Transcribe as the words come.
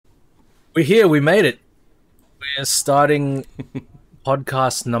We're here. We made it. We're starting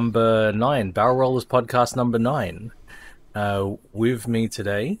podcast number 9, Barrel Rollers podcast number 9. With me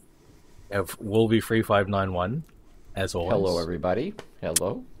today, I have Wolve3591, as always. Hello, everybody.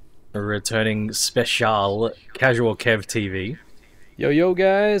 Hello. A returning special, KasualKevTV. Yo,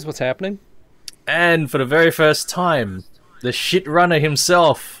 guys, what's happening? And for the very first time, the shit runner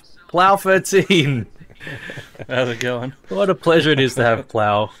himself, Plow13. How's it going? What a pleasure it is to have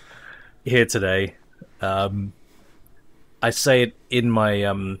Plow here today. I say it in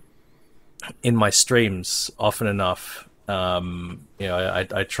my streams often enough.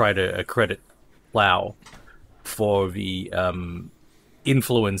 I try to accredit Plow for the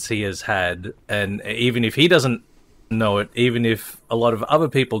influence he has had, and even if he doesn't know it, even if a lot of other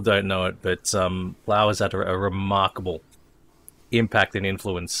people don't know it, but Plow has had a remarkable impact and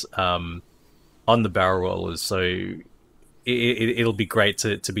influence on the barrel rollers. So it'll be great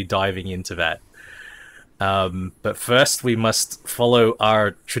to be diving into that. But first, we must follow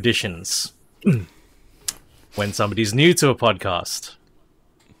our traditions. When somebody's new to a podcast,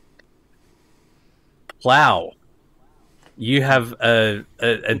 Plow, you have a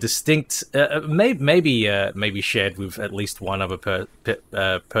distinct, maybe shared with at least one other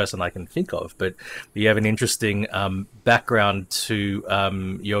person I can think of, but you have an interesting background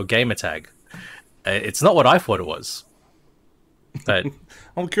to your gamer tag. It's not what I thought it was. But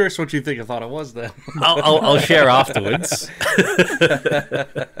I'm curious what you think I thought it was then. I'll share afterwards.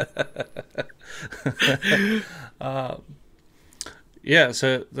 Yeah,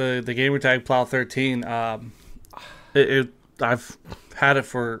 so the gamer tag Plow13, I've had it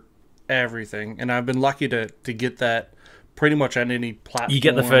for everything, and I've been lucky to get that pretty much on any platform. You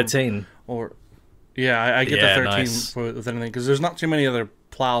get the 13. Or I get the 13 nice. with anything, because there's not too many other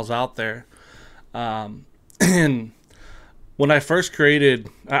plows out there. And when I first created,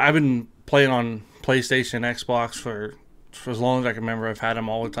 I've been playing on PlayStation, Xbox for as long as I can remember. I've had them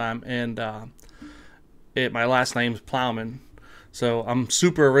all the time, and my last name's Plowman, so I'm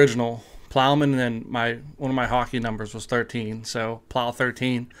super original, Plowman. And then one of my hockey numbers was 13, so Plow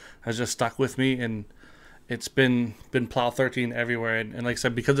 13 has just stuck with me, and it's been Plow 13 everywhere. And like I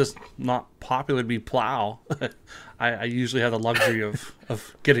said, because it's not popular to be Plow, I usually have the luxury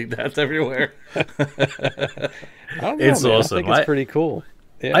of getting that everywhere. It's man. awesome. I think it's pretty cool.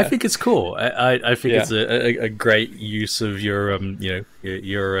 Yeah. I think it's cool. I think it's a great use of your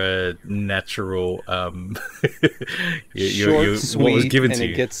your natural short, sweet, what was given and to it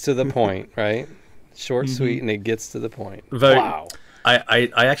you. gets to the point, right? Short, sweet, and it gets to the point. Though, wow. I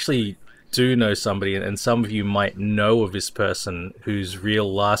actually do know somebody, and some of you might know of this person whose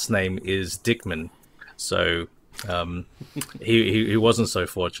real last name is Dickman. So he wasn't so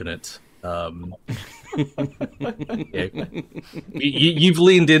fortunate. You've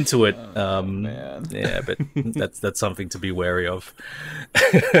leaned into it, Man. yeah, but that's something to be wary of.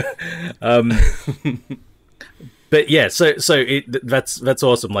 But yeah, so that's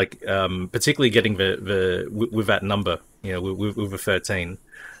awesome. Like, particularly getting the with that number, with the 13.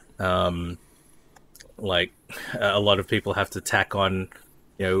 Like a lot of people have to tack on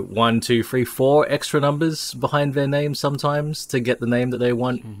 1, 2, 3, 4 extra numbers behind their name sometimes to get the name that they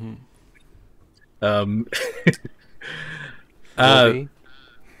want. Mm-hmm.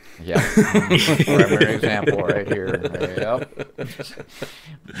 Yeah. Primary example right here. Yep.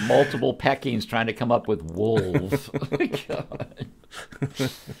 Multiple peckings trying to come up with wolves. God.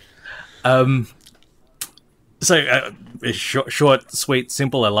 So short, sweet,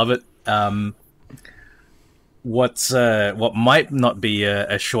 simple. I love it. What might not be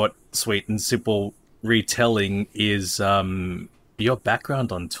a short, sweet, and simple retelling is your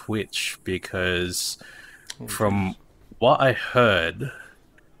background on Twitch, because from what I heard,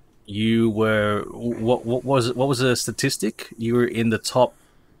 you were what was the statistic? You were in the top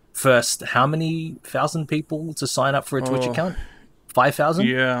first how many thousand people to sign up for a Twitch account? 5,000?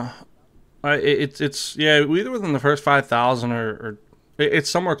 Yeah. It's either within the first 5,000 or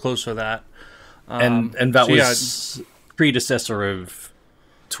it's somewhere close to that. And that was predecessor of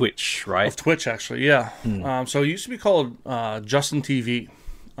Twitch, right? Of Twitch, actually, yeah. So it used to be called Justin TV.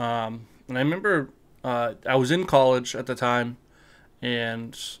 And I remember I was in college at the time,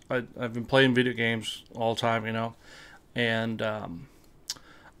 and I've been playing video games all the time, and I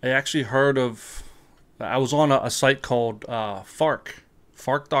actually heard of, I was on a site called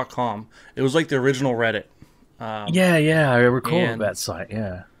Fark.com. It was like the original Reddit. I recall that site,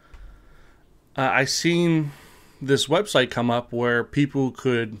 yeah. I seen this website come up where people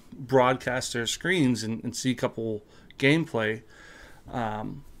could broadcast their screens and see a couple gameplay.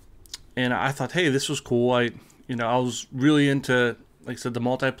 And I thought, hey, this was cool. I was really into like I said, the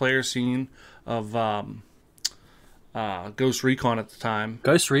multiplayer scene of Ghost Recon at the time.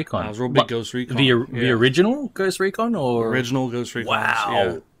 Ghost Recon. I was real big Ghost Recon. The original Ghost Recon, or original Ghost Recon?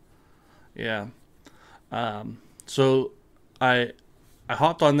 Wow. Yeah. So I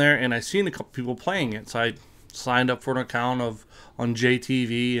hopped on there and I seen a couple people playing it, so I signed up for an account on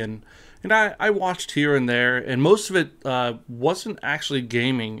JTV, and I watched here and there, and most of it wasn't actually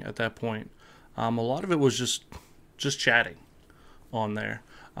gaming at that point. A lot of it was just chatting on there,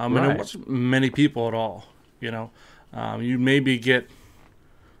 and there wasn't many people at all. You maybe get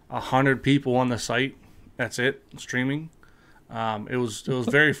 100 people on the site. That's it, streaming. It was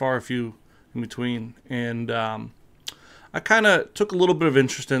very far few in between, and I kind of took a little bit of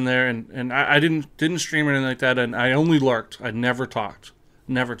interest in there, and I didn't stream or anything like that, and I only lurked. I never talked.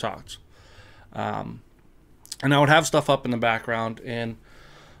 And I would have stuff up in the background, and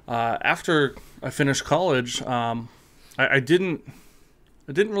after I finished college, I didn't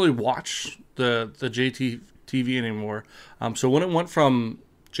really watch the JTV anymore. So when it went from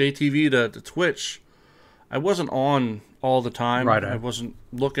JTV to Twitch, I wasn't on all the time. Right. I wasn't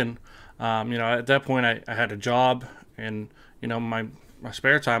looking. At that point, I had a job, and my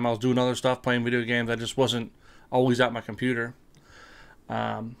spare time, I was doing other stuff, playing video games. I just wasn't always at my computer.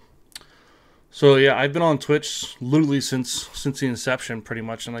 So yeah, I've been on Twitch literally since the inception, pretty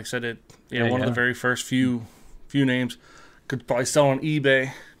much. And like I said, one of the very first few names. Could probably sell on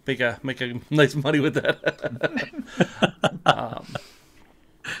eBay, make a nice money with that.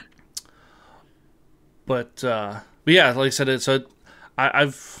 But yeah, like I said,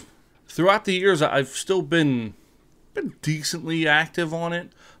 I've throughout the years I've still been decently active on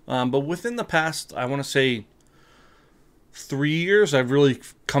it. But within the past, I want to say 3 years, I've really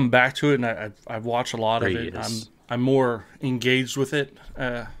come back to it, and I've watched a lot of it. I'm more engaged with it,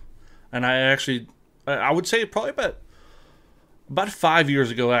 and I would say probably about 5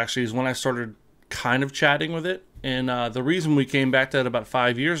 years ago actually is when I started kind of chatting with it. And the reason we came back to that about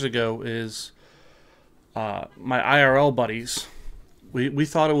 5 years ago is my IRL buddies. We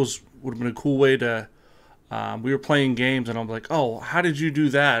thought it would have been a cool way to. We were playing games, and I'm like, oh, how did you do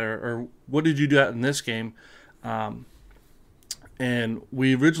that, or what did you do that in this game? And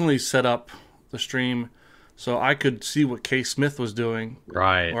we originally set up the stream so I could see what K Smith was doing,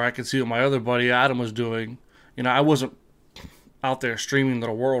 right? Or I could see what my other buddy Adam was doing. I wasn't out there streaming to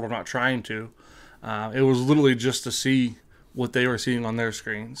the world. I'm not trying to. It was literally just to see what they were seeing on their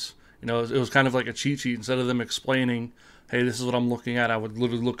screens. It was kind of like a cheat sheet. Instead of them explaining, hey, this is what I'm looking at, I would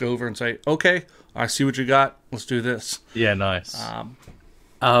literally look over and say, okay, I see what you got. Let's do this. Yeah, nice. Can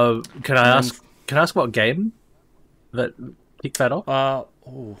I ask what game that kicked that off? I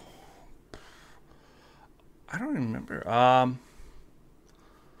don't even remember. I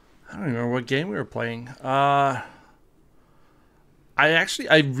don't remember what game we were playing. I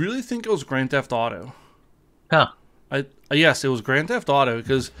really think it was Grand Theft Auto. Huh. Yes, it was Grand Theft Auto,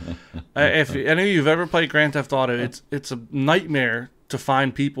 because if any of you have ever played Grand Theft Auto, it's a nightmare to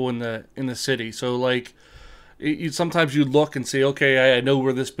find people in the city. So like, sometimes you look and say, okay, I know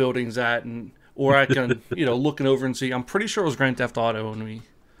where this building's at, or I can looking over and see. I'm pretty sure it was Grand Theft Auto when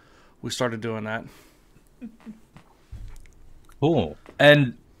we started doing that. Cool.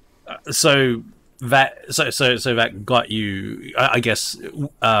 And so that got you, I guess,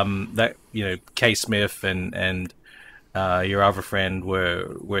 that K Smith and your other friend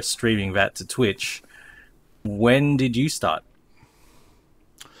were streaming that to Twitch. When did you start?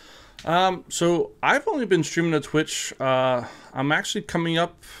 So I've only been streaming to Twitch. I'm actually coming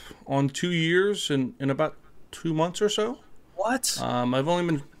up on 2 years in about 2 months or so. What? I've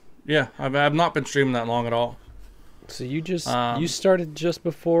only been, I've not been streaming that long at all. So you started just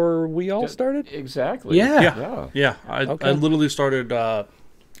before we all started? Exactly. Yeah. I literally started,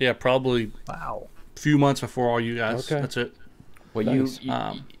 probably a few months before all you guys. Okay. That's it. Well, nice.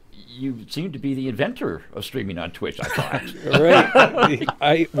 You seem to be the inventor of streaming on Twitch, I thought.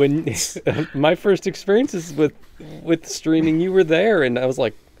 Right. When my first experiences with streaming, you were there, and I was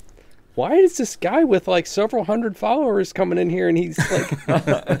like, why is this guy with like several hundred followers coming in here and he's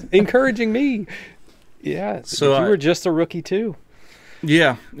like encouraging me? Yeah. So you were just a rookie too.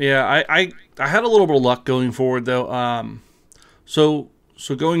 Yeah. I had a little bit of luck going forward though. So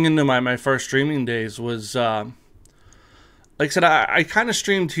going into my first streaming days was, like I said, I kind of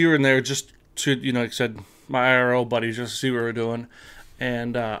streamed here and there just to, like I said, my IRL buddies, just to see what we were doing.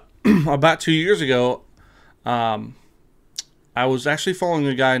 And about 2 years ago, I was actually following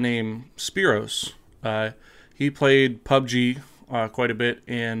a guy named Spiros. He played PUBG quite a bit,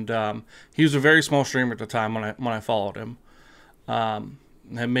 and he was a very small streamer at the time when I followed him.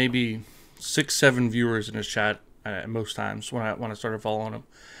 Had maybe 6-7 viewers in his chat most times when I started following him,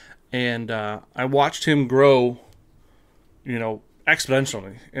 and I watched him grow,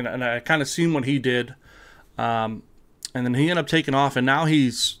 exponentially, and I kind of seen what he did, and then he ended up taking off, and now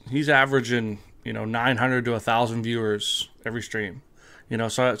he's averaging 900 to 1,000 viewers every stream,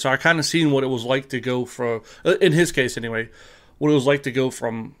 so I kind of seen what it was like to go from, in his case anyway, what it was like to go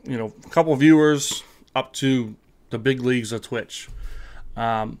from a couple viewers up to the big leagues of Twitch,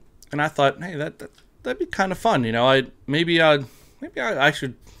 and I thought, hey, that'd be kind of fun, maybe I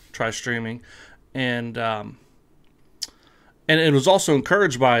should try streaming, and it was also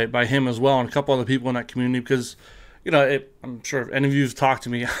encouraged by him as well and a couple other people in that community because, I'm sure if any of you have talked to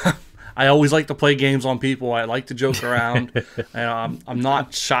me, I always like to play games on people. I like to joke around. And, I'm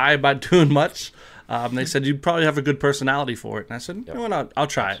not shy about doing much. They said you'd probably have a good personality for it, and I said, you know what, I'll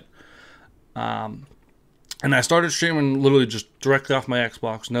try it. And I started streaming literally just directly off my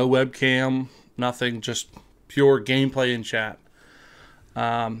Xbox, no webcam, nothing, just pure gameplay and chat.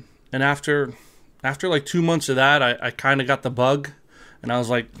 And after like 2 months of that, I kind of got the bug, and I was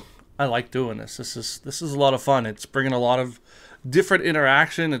like, I like doing this. This is a lot of fun. It's bringing a lot of different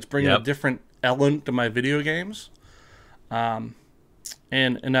interaction. It's bringing a different element to my video games. And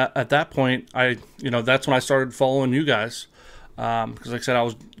at that point, that's when I started following you guys, because like I said, I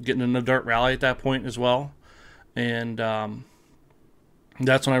was getting in the dirt rally at that point as well, and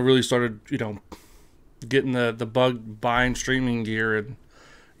that's when I really started, getting the bug buying streaming gear and.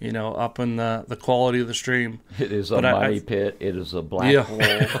 Upping the quality of the stream. It is a money pit. It is a black hole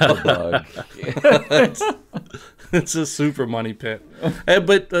of bug. It's a super money pit.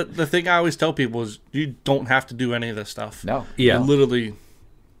 But the thing I always tell people is you don't have to do any of this stuff. No. Yeah. Literally.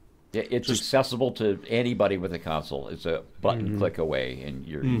 It's accessible to anybody with a console. It's a button click away, and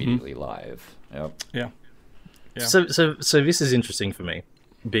you're immediately live. Yep. Yeah. So this is interesting for me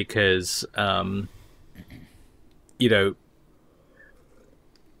because,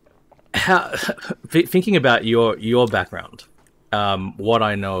 how thinking about your background, what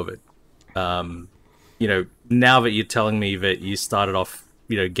I know of it, now that you're telling me that you started off,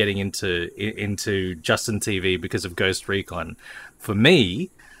 getting into Justin TV because of Ghost Recon, for me,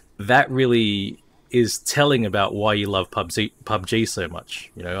 that really is telling about why you love PUBG so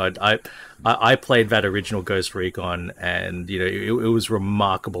much. I played that original Ghost Recon, and it was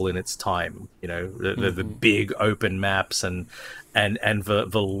remarkable in its time. The big open maps and the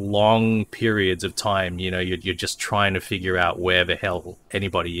long periods of time. You're just trying to figure out where the hell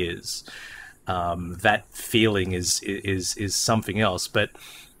anybody is. That feeling is something else. But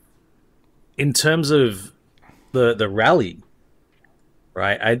in terms of the rally,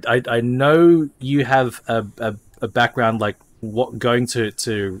 right? I know you have a background like going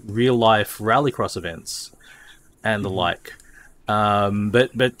to real life rallycross events and the like.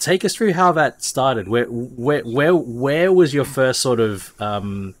 But take us through how that started. Where was your first sort of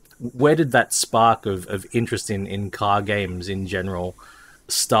where did that spark of interest in car games in general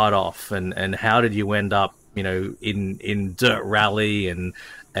start off, and how did you end up in dirt rally and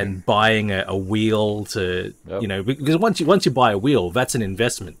buying a wheel to because once you buy a wheel, that's an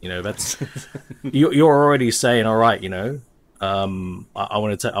investment. That's you're already saying, all right, I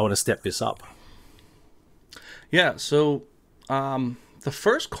want to step this up. Yeah, so the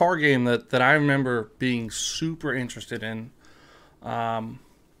first car game that I remember being super interested in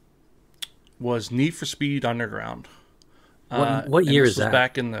was Need for Speed Underground. What year is that?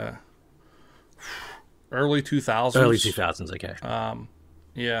 Back in the early 2000s. Early 2000s, okay.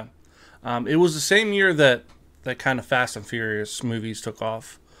 Yeah. It was the same year that kind of Fast and Furious movies took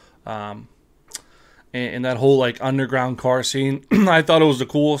off. And that whole like underground car scene, I thought it was the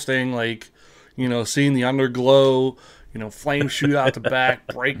coolest thing, like, seeing the underglow, flames shoot out the back,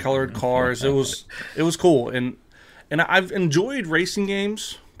 bright colored cars. It was cool. And I've enjoyed racing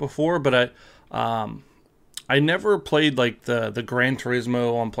games before, but I never played like the Gran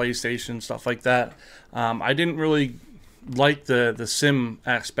Turismo on PlayStation, stuff like that. I didn't really like the sim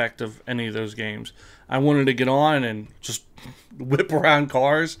aspect of any of those games. I wanted to get on and just whip around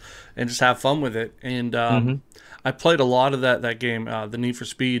cars and just have fun with it. And I played a lot of that game, the Need for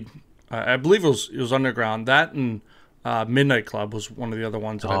Speed. I believe it was Underground. That and Midnight Club was one of the other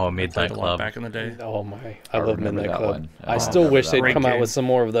ones that I played a lot back in the day. Oh my, I love Midnight Club. One. I still wish they'd come out game. with some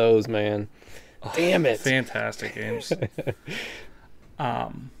more of those, man. Damn it. Fantastic games.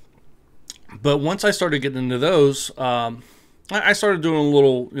 But once I started getting into those, I started doing a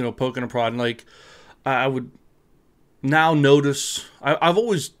little, poking and prodding. Like, I would now notice. I've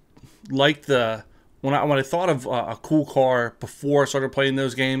always liked when I thought of a cool car before I started playing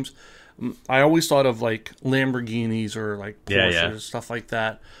those games. I always thought of like Lamborghinis or like Porsches, stuff like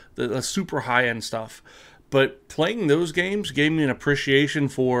that, the super high end stuff. But playing those games gave me an appreciation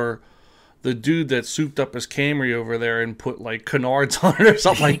for the dude that souped up his Camry over there and put like canards on it or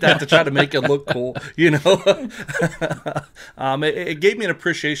something like that to try to make it look cool, you know. It gave me an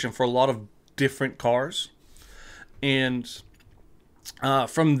appreciation for a lot of different cars, and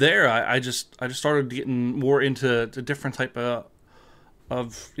from there I just started getting more into different type of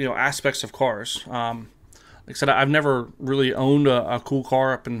aspects of cars. Like I said, I've never really owned a cool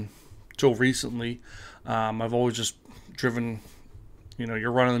car up until recently. I've always just driven,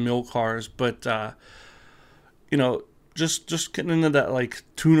 your run-of-the-mill cars, but just getting into that like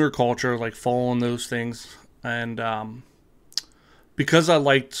tuner culture, like following those things, and because I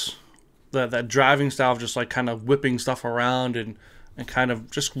liked that driving style of just like kind of whipping stuff around and kind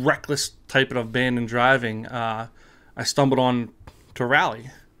of just reckless type of abandoned driving, I stumbled on to rally.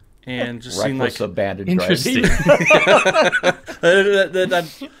 And just seemed like abandoned interesting.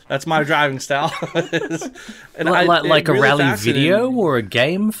 That's my driving style. And like a rally video or a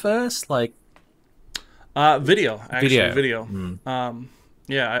game first, like video. Mm.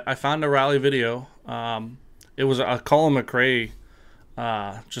 I found a rally video. It was a Colin McRae,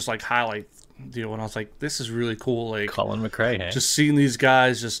 just like highlight deal, and I was like, "This is really cool." Like Colin McRae, hey? Just seeing these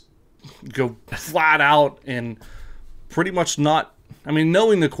guys just go flat out and pretty much not. I mean,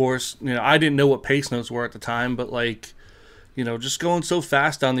 knowing the course, I didn't know what pace notes were at the time, but like, just going so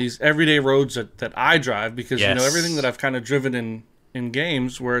fast down these everyday roads that I drive, because, yes. Everything that I've kind of driven in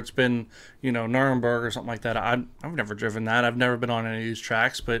games where it's been, Nuremberg or something like that, I've never driven that. I've never been on any of these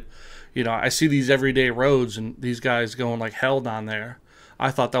tracks, but, I see these everyday roads and these guys going like hell down there. I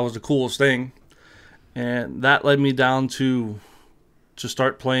thought that was the coolest thing. And that led me down to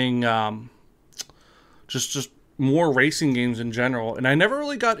start playing, just more racing games in general, and I never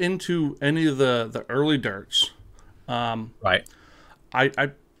really got into any of the early dirts. Right.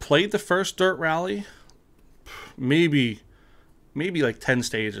 I played the first dirt rally, maybe like 10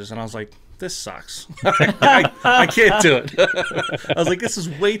 stages, and I was like, this sucks. I can't do it. I was like, this is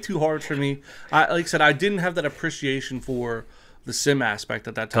way too hard for me. Like I said, I didn't have that appreciation for the sim aspect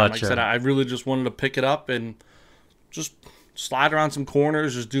at that time. Gotcha. Like I said, I really just wanted to pick it up and just slide around some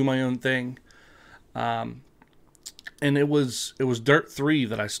corners, just do my own thing. And it was Dirt 3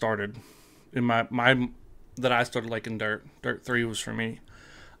 that I started in that I started liking Dirt. Dirt 3 was for me.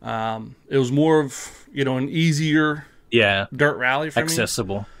 It was more of, an easier dirt rally for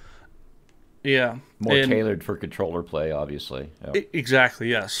accessible. me. Yeah. More tailored for controller play, obviously. Yep. Exactly,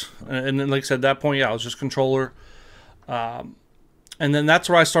 yes. And then, like I said, at that point, I was just controller. And then that's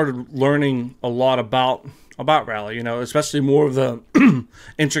where I started learning a lot about rally, especially more of the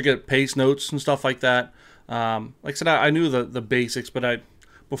intricate pace notes and stuff like that. Like I said, I knew the basics, but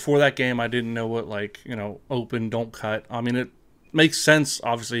before that game, I didn't know what open, don't cut. I mean, it makes sense,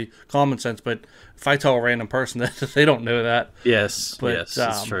 obviously, common sense, but if I tell a random person that, they don't know that. Yes, but, yes,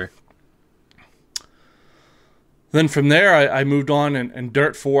 that's true. Then from there, I moved on, and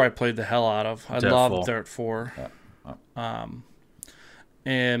Dirt 4 I played the hell out of. I loved Dirt 4. Yeah.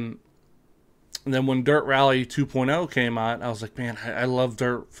 And then when Dirt Rally 2.0 came out, I was like, man, I love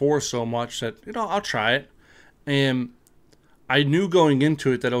Dirt 4 so much that, I'll try it. And I knew going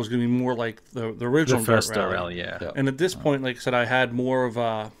into it that it was going to be more like the original the first Dirt Rally, yeah. And at this point, like I said, I had more of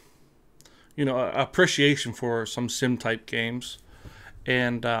a, appreciation for some sim-type games.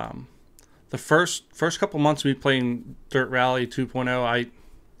 And the first couple months of me playing Dirt Rally 2.0,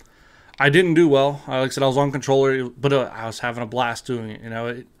 I didn't do well. Like I said, I was on controller, but I was having a blast doing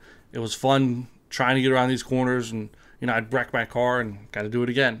it. It was fun trying to get around these corners, and I'd wreck my car and got to do it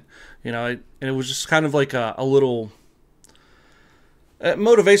again. And it was just kind of like a little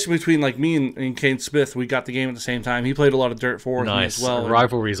motivation between like me and Kane Smith. We got the game at the same time. He played a lot of Dirt 4 with me as well.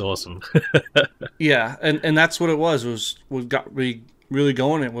 Rivalry's awesome. Yeah, and that's what it was. It was what got me really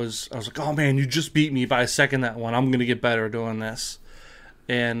going. I was like, oh man, you just beat me by a second that one. I'm gonna get better doing this.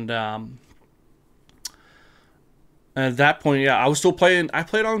 And at that point, I was still playing. I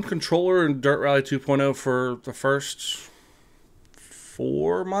played on controller in Dirt Rally 2.0 for the first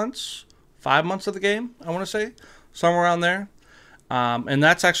 5 months of the game, I want to say, somewhere around there. And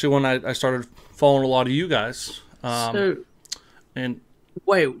that's actually when I started following a lot of you guys. And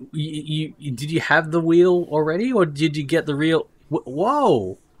wait, you did you have the wheel already, or did you get the real?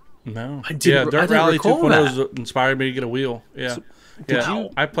 Whoa! No, Dirt Rally 2.0 inspired me to get a wheel. Yeah,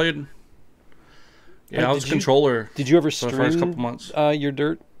 I played. Yeah, I was a Did controller. Did you ever for stream the first couple months. Your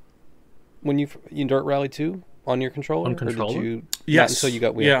Dirt when you Dirt Rally 2 on your controller? On controller? Or did you, Yes. not until you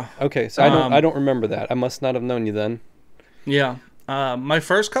got wheel? Yeah. Okay, so I don't remember that. I must not have known you then. Yeah. My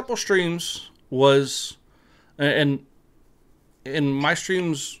first couple streams was, and in my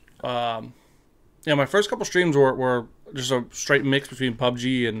streams, yeah, my first couple streams were just a straight mix between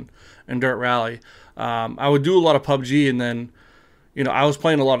PUBG and Dirt Rally. I would do a lot of PUBG, and then, you know, I was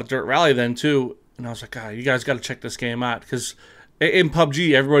playing a lot of Dirt Rally then too, and I was like, you guys got to check this game out, because in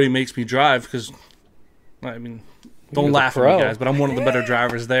PUBG everybody makes me drive, because, I mean, don't laugh at me, guys, but I'm one of the better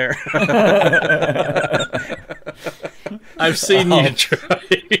drivers there. I've seen you try.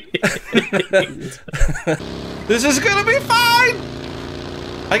 This is gonna be fine.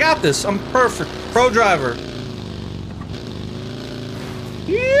 I got this. I'm perfect. Pro driver.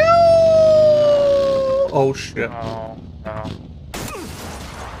 Oh shit. Oh, no.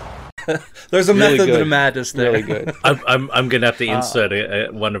 There's a Really method to good. the madness there. Really good. I'm gonna have to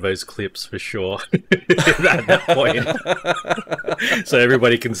insert one of those clips for sure at that point, so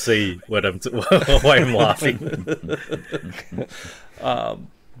everybody can see what why I'm laughing.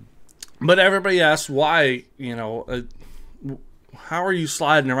 But everybody asks why, you know, how are you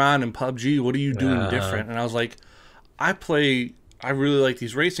sliding around in PUBG? What are you doing different? And I was like, I really like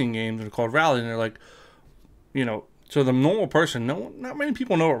these racing games, and they're called Rally, and they're like, you know, to the normal person, not many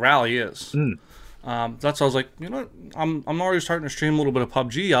people know what Rally is. That's why I was like, you know what, I'm already starting to stream a little bit of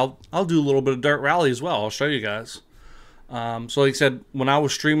PUBG. I'll do a little bit of Dirt Rally as well. I'll show you guys. So like I said, when I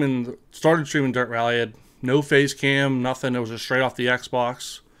was started streaming Dirt Rally, I had no face cam, nothing. It was just straight off the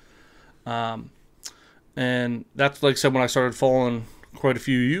Xbox. And that's, like I said, when I started following quite a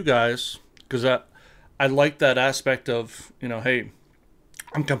few of you guys, because I like that aspect of, you know, hey,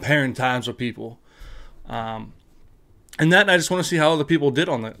 I'm comparing times with people. And I just want to see how other people did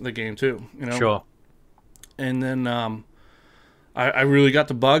on the game too, you know? Sure. And then I really got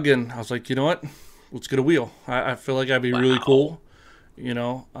the bug, and I was like, you know what? Let's get a wheel. I feel like that'd be really cool, you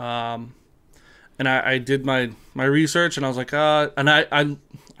know? And I did my research, and I was like, and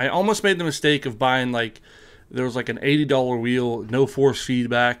I almost made the mistake of buying, like, there was like an $80 wheel, no force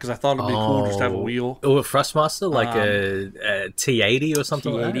feedback, because I thought it'd be cool just to have a wheel. Oh, a Thrustmaster, like a T80 or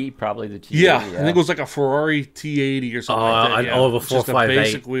something like that? T80, probably the T80. Yeah, I think it was like a Ferrari T80 or something like that. Yeah. Oh, the It's just a 458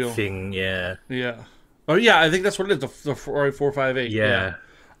 basic wheel thing, yeah. Yeah. Oh, yeah, I think that's what it is, the Ferrari 458. Yeah.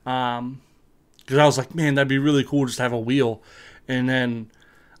 Because I was like, man, that'd be really cool just to have a wheel. And then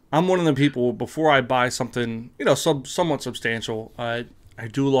I'm one of the people, before I buy something, you know, somewhat substantial, I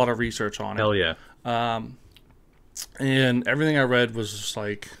do a lot of research on it. Hell yeah. And everything I read was just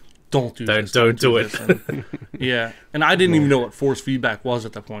like, don't do this. Don't do it. This. And, yeah. And I didn't even know what force feedback was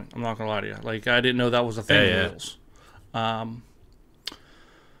at that point. I'm not going to lie to you. Like, I didn't know that was a thing in wheels.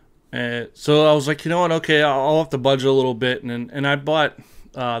 And so I was like, you know what? Okay, I'll have to budget a little bit. And I bought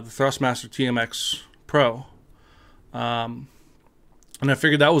the Thrustmaster TMX Pro. And I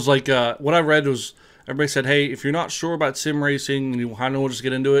figured that was like, what I read was, everybody said, hey, if you're not sure about sim racing and you want to just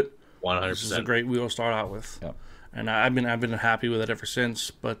get into it, 100%. this is a great wheel to start out with. Yep. And I've been happy with it ever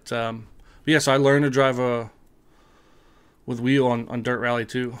since. But yes, I learned to drive with wheel on Dirt Rally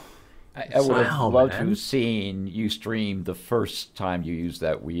too. I would have loved to man. have seen you stream the first time you used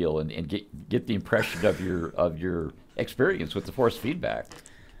that wheel and get the impression of your experience with the force feedback.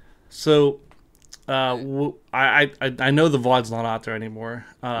 So I know the VOD's not out there anymore.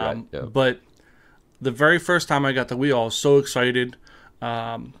 Right, yeah. But the very first time I got the wheel, I was so excited.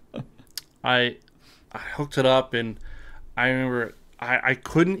 I hooked it up, and I remember I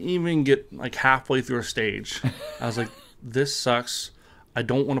couldn't even get like halfway through a stage. I was like, this sucks. I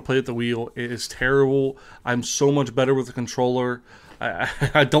don't want to play with the wheel. It is terrible. I'm so much better with the controller.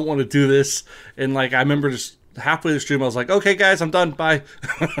 I don't want to do this. And like, I remember just halfway through the stream, I was like, okay, guys, I'm done. Bye.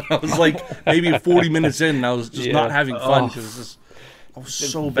 I was like maybe 40 minutes in, and I was just not having fun because I was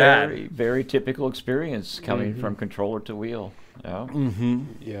so bad. Very, very typical experience coming from controller to wheel. Yeah.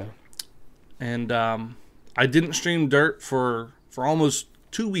 Yeah. And I didn't stream Dirt for almost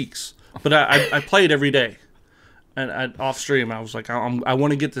 2 weeks, but I played every day. And off stream, I was like, I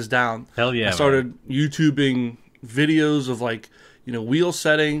want to get this down. Hell yeah. I started YouTubing videos of, like, you know, wheel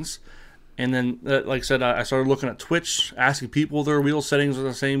settings. And then, like I said, I started looking at Twitch, asking people their wheel settings are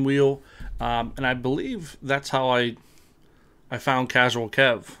the same wheel. And I believe that's how I found Casual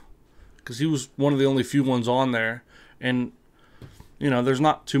Kev, because he was one of the only few ones on there. And, you know, there's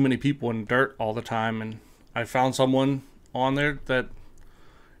not too many people in Dirt all the time. And I found someone on there that,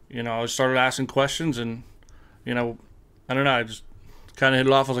 you know, I started asking questions, and, you know, I don't know, I just kind of hit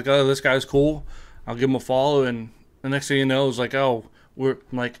it off. I was like, oh, this guy's cool. I'll give him a follow. And the next thing you know, it's like, oh, I'm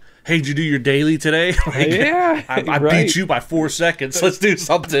like, hey, did you do your daily today? Like, Yeah, I right. beat you by 4 seconds. Let's do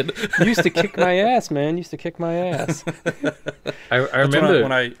something. You used to kick my ass, man. You used to kick my ass. I That's remember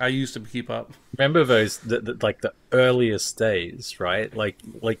when I used to keep up. remember those like the earliest days, right? Like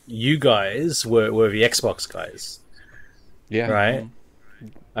you guys were the Xbox guys, Yeah. right?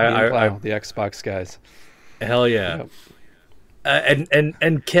 Plow, the Xbox guys. Hell yeah. Yep.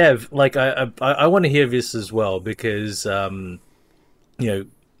 And Kev, like I want to hear this as well because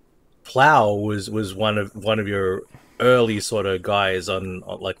Plow was one of your early sort of guys on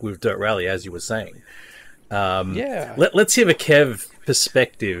like with Dirt Rally, as you were saying. Yeah. Let's hear a Kev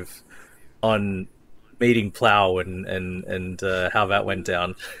perspective on meeting Plow and how that went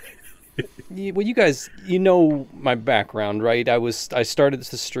down. Yeah, well, you guys, you know my background, right? I started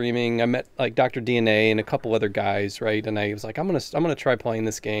the streaming. I met like Dr. DNA and a couple other guys, right? And I was like, I'm gonna try playing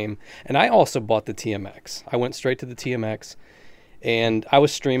this game. And I also bought the TMX. I went straight to the TMX, and I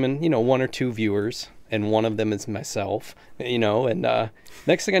was streaming, 1 or 2 viewers, and one of them is myself, And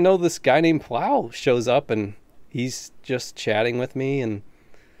next thing I know, this guy named Plow shows up, and he's just chatting with me and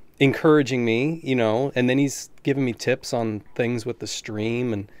encouraging me, And then he's giving me tips on things with the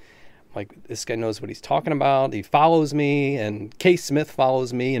stream and. Like, this guy knows what he's talking about. He follows me, and K Smith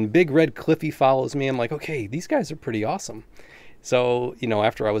follows me, and Big Red Cliffy follows me. I'm like, okay, these guys are pretty awesome. So,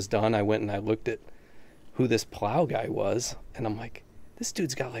 after I was done, I went and I looked at who this Plow guy was, and I'm like, this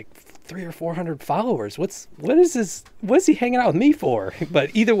dude's got like 300 or 400 followers. What is this? What is he hanging out with me for?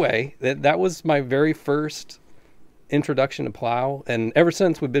 But either way, that was my very first introduction to Plow, and ever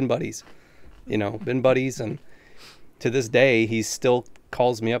since we've been buddies. And to this day, he still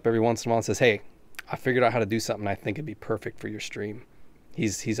calls me up every once in a while and says, hey, I figured out how to do something I think it'd be perfect for your stream.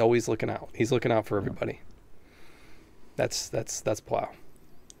 He's always looking out. He's looking out for everybody. That's Plow.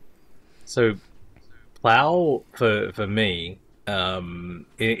 So Plow for me, in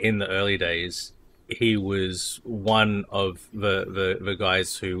the early days, he was one of the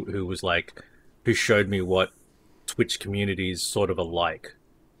guys who was like, who showed me what Twitch communities sort of are like,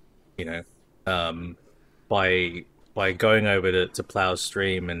 by going over to Plow's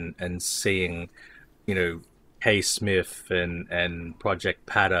stream and seeing, K Smith and Project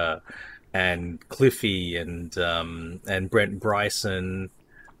Patter and Cliffy and Brent Bryson,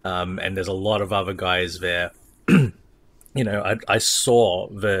 and there's a lot of other guys there. I saw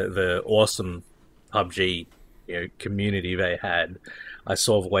the awesome PUBG community they had. I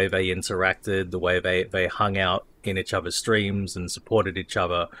saw the way they interacted, the way they hung out in each other's streams and supported each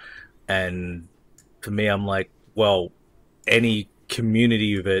other. And for me, I'm like, well, any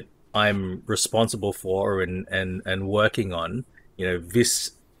community that I'm responsible for and working on,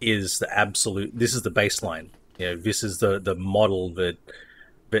 this is the baseline. This is the model that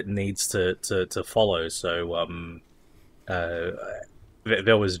needs to follow. So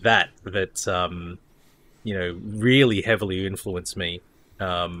there was that really heavily influenced me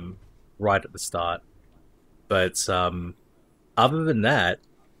right at the start. But other than that,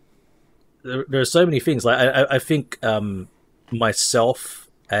 there are so many things. Like I think myself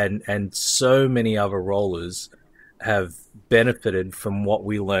and so many other rollers have benefited from what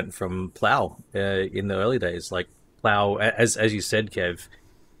we learned from Plow in the early days. Like Plow, as you said, Kev,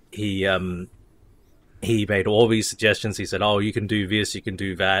 he made all these suggestions. He said, "Oh, you can do this, you can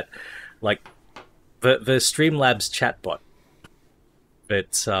do that." Like the Streamlabs chatbot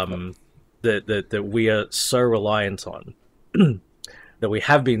that we are so reliant on. That we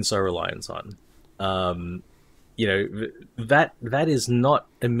have been so reliant on, that is not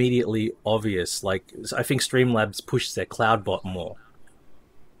immediately obvious. Like, I think Streamlabs pushed their cloud bot more.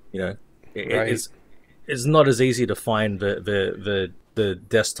 Right. It's not as easy to find the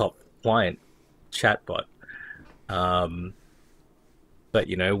desktop client chatbot. But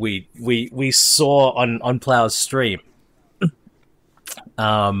we saw on Plow's stream,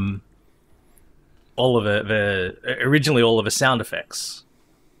 all of originally all of the sound effects,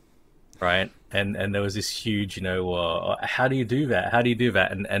 right? And there was this huge, how do you do that? How do you do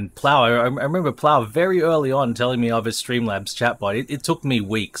that? And Plow, I remember Plow very early on telling me of his Streamlabs chatbot. It took me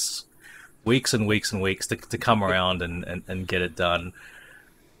weeks and weeks and weeks to come around and get it done.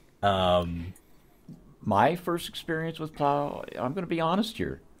 My first experience with Plow, I'm going to be honest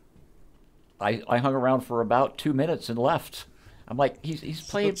here. I hung around for about 2 minutes and left. I'm like, he's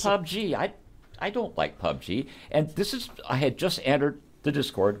playing PUBG. I don't like PUBG. And I had just entered the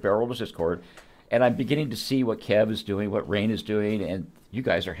Discord, Barrel's Discord, and I'm beginning to see what Kev is doing, what Rain is doing, and you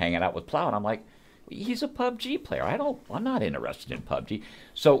guys are hanging out with Plow. And I'm like, he's a PUBG player. I'm not interested in PUBG.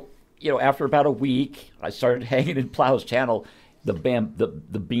 So, after about a week, I started hanging in Plow's channel, the Bean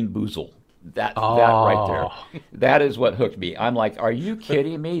Boozle. That right there. That is what hooked me. I'm like, are you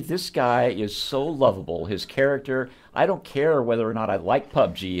kidding me? This guy is so lovable. His character, I don't care whether or not I like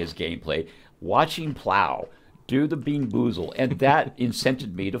PUBG, his gameplay. Watching Plow do the Bean Boozle, and that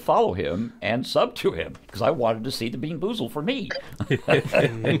incented me to follow him and sub to him because I wanted to see the Bean Boozle for me.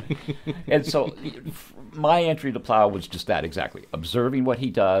 And so my entry to Plow was just that exactly. Observing what he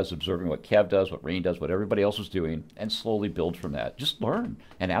does, observing what Kev does, what Rain does, what everybody else was doing, and slowly build from that. Just learn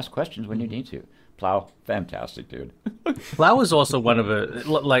and ask questions when you need to. Plow, fantastic, dude. Plow was also one of a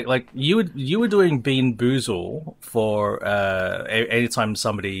like you were doing Bean Boozle for anytime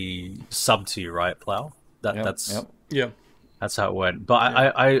somebody subbed to you, right, Plow? That's how it went. But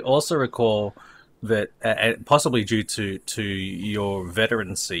I also recall that possibly due to your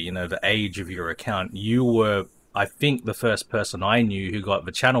veterancy, you know, the age of your account, you were, I think, the first person I knew who got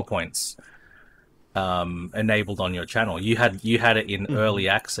the channel points enabled on your channel. You had it in early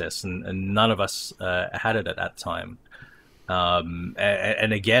access, and none of us had it at that time.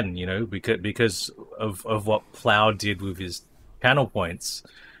 And again, you know, because of what Plow did with his channel points,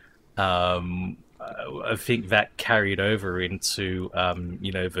 I think that carried over into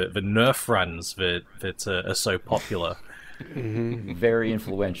you know, the Nerf runs that are so popular. Very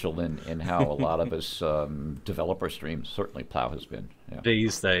influential in how a lot of us develop our streams. Certainly Plow has been. Yeah.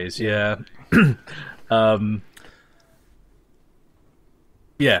 These days, yeah.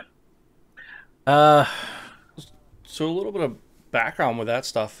 Yeah. So a little bit of background with that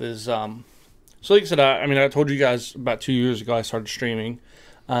stuff is, so like I said, I mean, I told you guys about 2 years ago I started streaming,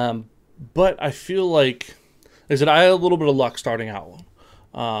 but I feel like I said, I had a little bit of luck starting out.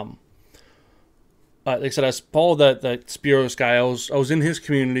 Like I said, I followed that Spiros guy. I was in his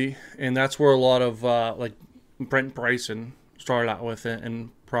community, and that's where a lot of like Brent Bryson started out with it, and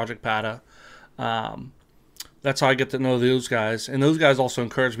Project Pata. That's how I get to know those guys, and those guys also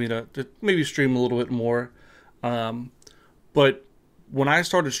encouraged me to maybe stream a little bit more. But when I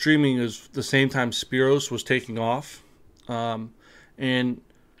started streaming, it was the same time Spiros was taking off, and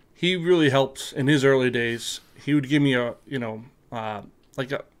he really helped in his early days. He would give me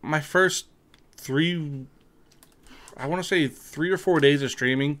my first 3 or 4 days of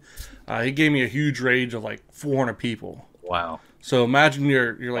streaming. He gave me a huge rage of like 400 people. Wow. So imagine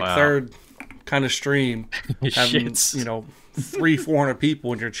your third kind of stream having 300-400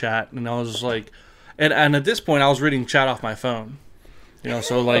 people in your chat, and I was just like, and at this point I was reading chat off my phone, you know,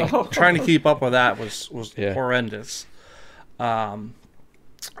 so like trying to keep up with that was horrendous.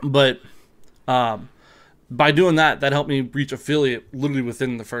 But by doing that helped me reach affiliate literally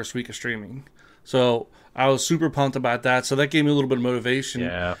within the first week of streaming. So I was super pumped about that. So that gave me a little bit of motivation.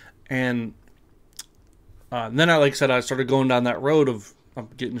 Yeah. And then like I said, I started going down that road of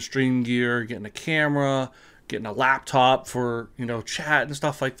getting stream gear, getting a camera, getting a laptop for, you know, chat and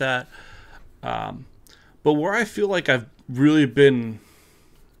stuff like that. But where I feel like I've really been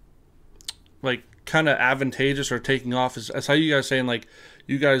like kind of advantageous or taking off is how you guys saying, like,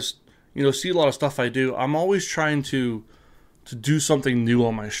 you guys, you know, see a lot of stuff I do. I'm always trying to do something new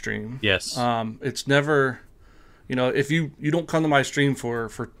on my stream. Yes. It's never, you know, if you don't come to my stream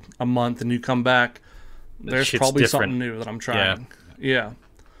for a month and you come back, there's probably different. Something new that I'm trying. Yeah.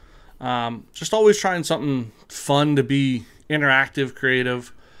 Just always trying something fun to be interactive,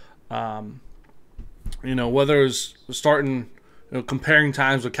 creative. You know, whether it's starting, you know, comparing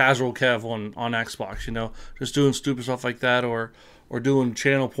times with Casual Kev on Xbox, you know, just doing stupid stuff like that, or doing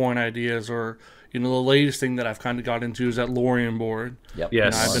channel point ideas, or, you know, the latest thing that I've kind of got into is that Lorian board. Yep.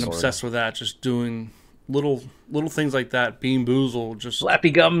 Yes. You know, I've been obsessed with that, just doing little things like that. Bean Boozle, just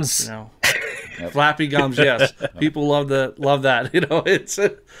Flappy gums. you know, Flappy gums. Yes, people love that. You know, it's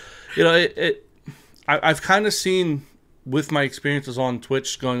you know I've kind of seen with my experiences on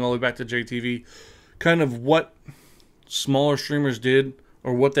Twitch, going all the way back to JTV, kind of what smaller streamers did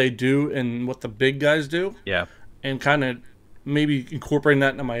or what they do and what the big guys do. Yeah. And kind of maybe incorporating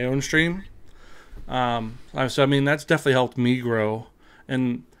that into my own stream. So I mean, that's definitely helped me grow.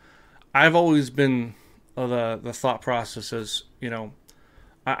 And I've always been the thought process is, you know,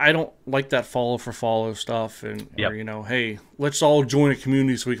 I don't like that follow for follow stuff, and or, you know, hey, let's all join a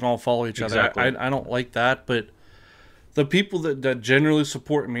community so we can all follow each other. I don't like that, but the people that generally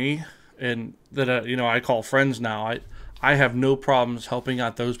support me and that you know, I call friends now, I have no problems helping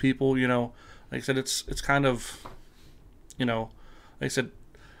out those people. You know, like I said, it's kind of, you know, like I said,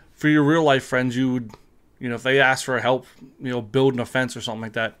 for your real life friends, you would, you know, if they ask for help, you know, building a fence or something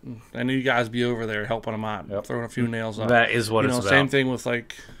like that, I know you guys be over there helping them out, throwing a few nails up. That is what it's about. Same thing with,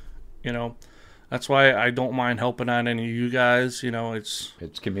 like, you know, that's why I don't mind helping out any of you guys. You know, it's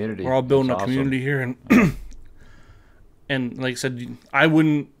community. We're all building It's a awesome. community here, and and like I said, I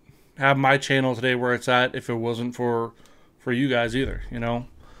wouldn't have my channel today where it's at if it wasn't for you guys either. You know,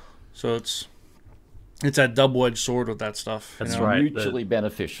 so it's that double-edged sword with that stuff. That's right. Mutually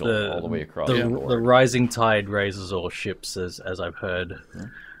beneficial all the way across the board. The rising tide raises all ships, as I've heard.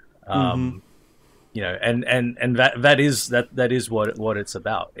 You know, and that is what it's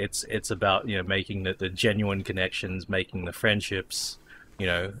about. It's about, you know, making the genuine connections, making the friendships, you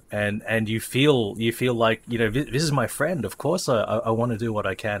know, and you feel like, you know, this is my friend. Of course, I want to do what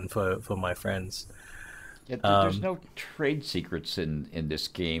I can for my friends. Yeah, there's no trade secrets in this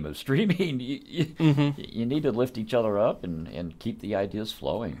game of streaming. You need to lift each other up and keep the ideas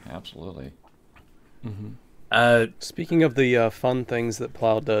flowing. Absolutely. Speaking of the fun things that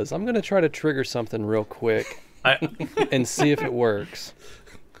Plow does, I'm going to try to trigger something real quick and see if it works.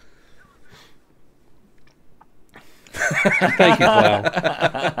 Thank you, Plow.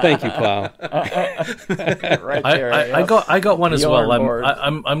 Thank you, Plow. Right there. I got one as well. board.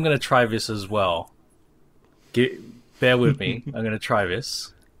 I'm going to try this as well. Bear with me. I'm going to try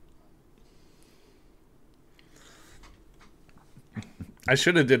this. I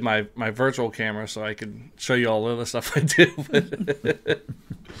should have did my virtual camera so I could show you all the other stuff I do.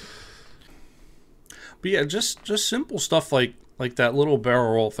 But yeah, just simple stuff like that little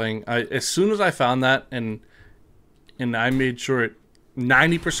barrel roll thing. As soon as I found that and I made sure it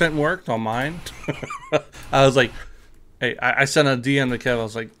 90% worked on mine, I was like, hey, I sent a DM to Kev. I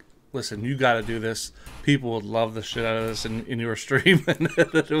was like, listen, you got to do this. People would love the shit out of this in your stream. And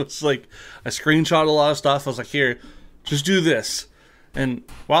it was like, I screenshot a lot of stuff. I was like, here, just do this. And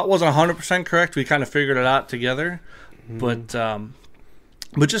while it wasn't 100% correct, we kind of figured it out together. But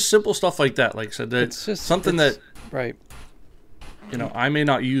just simple stuff like that. Like I said, it's just something that, right, you know, I may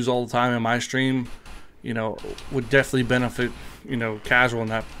not use all the time in my stream, you know, would definitely benefit, you know, casual in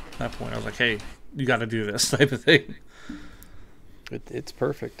that point. I was like, hey, you got to do this type of thing. It's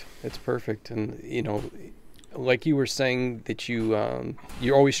perfect. It's perfect. And, you know, like you were saying that you're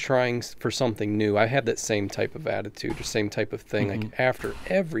always trying for something new. I have that same type of attitude or same type of thing. Like after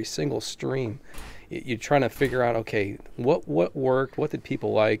every single stream, you're trying to figure out, okay, what worked? What did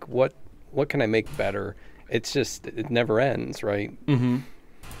people like? What can I make better? It's just, it never ends, right? Mm-hmm.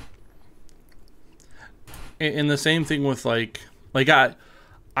 And the same thing with like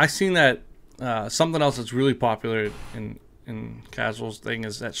I seen that something else that's really popular in casuals thing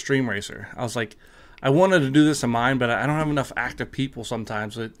is that stream racer. I was like, I wanted to do this in mine, but I don't have enough active people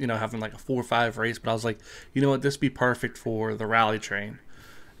sometimes with, you know, having like a 4 or 5 race. But I was like, you know what, this be perfect for the rally train.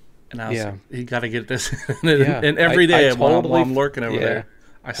 And I was like, you got to get this. And every day while I'm lurking over there,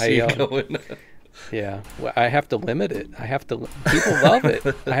 I see it going. Yeah, well, I have to limit it. People love it.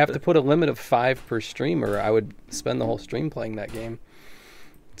 I have to put a limit of 5 per stream, or I would spend the whole stream playing that game.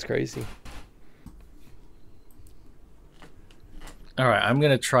 It's crazy. All right, I'm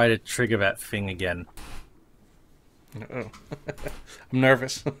going to try to trigger that thing again. I'm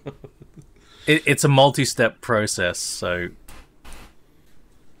nervous. It's a multi-step process, so...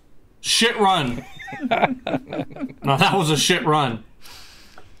 Shit run! No, that was a shit run.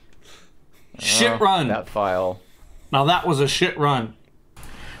 Shit run! That file. Now that was a shit run.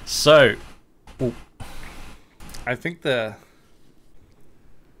 So... I think the...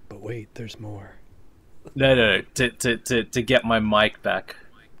 But wait, there's more. No. To get my mic back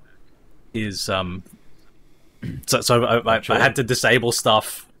is so I had to disable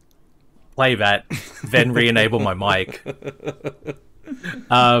stuff, play that, then re-enable my mic.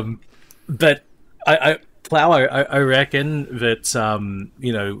 But I reckon that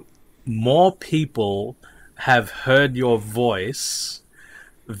you know, more people have heard your voice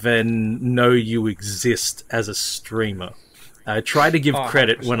than know you exist as a streamer. I try to give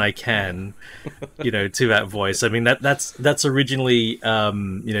credit when I can, you know, to that voice. I mean, that's originally, you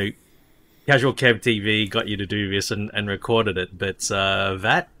know, KasualKevTV got you to do this and recorded it, but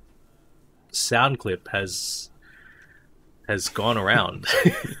that sound clip has gone around.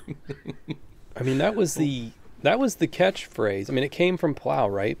 I mean, that was the catchphrase. I mean, it came from Plow,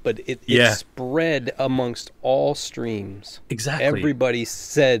 right? But it spread amongst all streams. Exactly.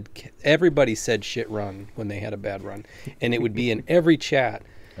 Everybody said shit run when they had a bad run, and it would be in every chat.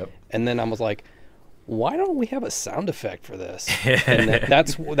 Yep. And then I was like, why don't we have a sound effect for this? And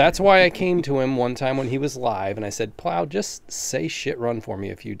that's why I came to him one time when he was live, and I said, Plow, just say shit run for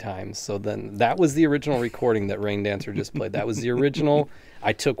me a few times. So then that was the original recording that Rain Dancer just played. That was the original.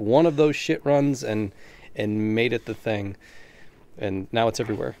 I took one of those shit runs and made it the thing, and now it's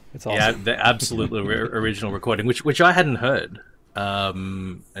everywhere. It's awesome. Yeah, the absolute original recording, which I hadn't heard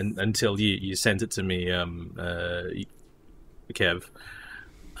until you sent it to me, Kev.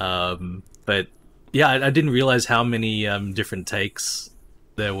 But yeah, I didn't realize how many different takes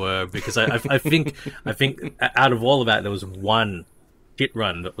there were, because I think out of all of that, there was one hit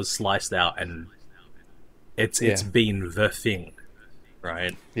run that was sliced out and it's been the thing,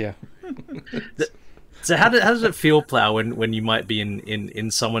 right? Yeah. So how does it feel, Plow, when you might be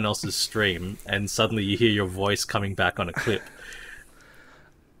in someone else's stream and suddenly you hear your voice coming back on a clip?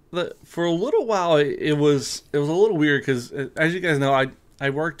 For a little while, it was a little weird because, as you guys know, I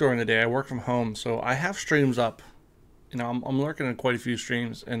work during the day. I work from home, so I have streams up. You know, I'm lurking in quite a few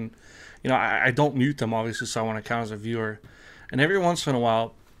streams, and you know, I don't mute them obviously, so I want to count as a viewer. And every once in a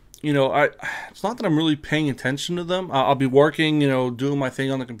while, you know, it's not that I'm really paying attention to them. I'll be working, you know, doing my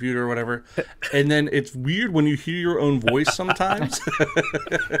thing on the computer or whatever, and then it's weird when you hear your own voice sometimes.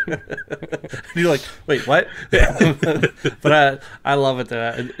 You're like, wait, what? But I love it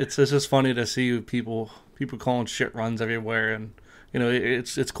though. It's just funny to see people calling shit runs everywhere, and you know,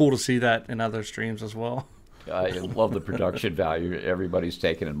 it's cool to see that in other streams as well. I love the production value. Everybody's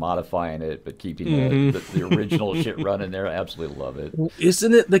taking and modifying it, but keeping the original shit running there. I absolutely love it.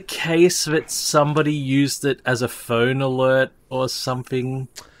 Isn't it the case that somebody used it as a phone alert or something?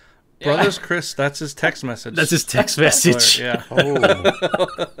 Brothers Chris, that's his text message. That's his text message. Yeah.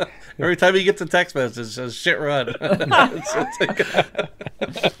 Oh. Every time he gets a text message, it says shit run.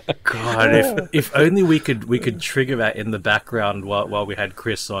 God, if only we could trigger that in the background while we had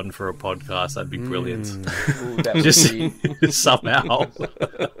Chris on for a podcast, that'd be brilliant. Ooh, that would Just be... somehow.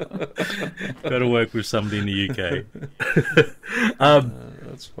 Got to work with somebody in the UK.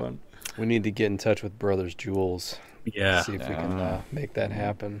 That's fun. We need to get in touch with Brothers Jules. Yeah. See if we can make that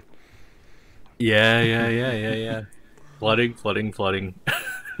happen. Yeah. Flooding.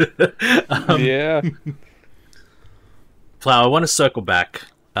 Yeah. Plow, I want to circle back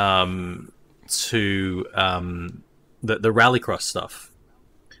to the rallycross stuff.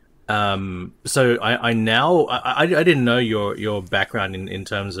 So I now I didn't know your background in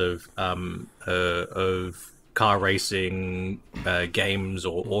terms of car racing games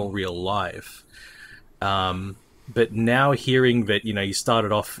or real life. But now hearing that, you know, you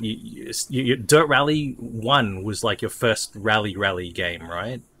started off, you Dirt Rally 1 was like your first rally game,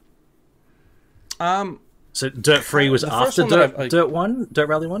 right? So Dirt 3 was after Dirt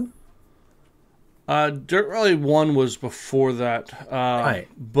Rally 1? Dirt Rally 1 was before that. Right.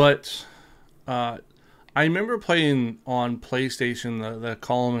 But I remember playing on PlayStation the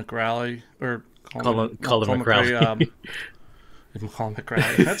Colin McRae, or Colin McRae. Colin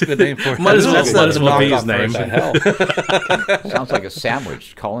McRae. That's a good name for it. Might as well be his name. Sounds like a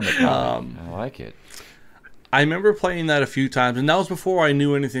sandwich. Calling it. I like it. I remember playing that a few times, and that was before I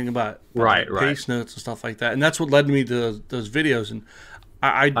knew anything about pace notes and stuff like that. And that's what led me to those videos. And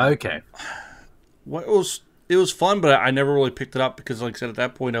okay. What it was fun, but I never really picked it up because, like I said, at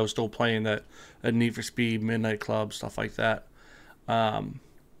that point I was still playing that Need for Speed, Midnight Club, stuff like that.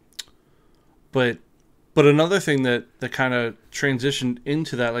 But another thing that kind of transitioned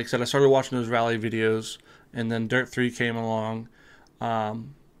into that, like I said, I started watching those rally videos, and then Dirt 3 came along. Another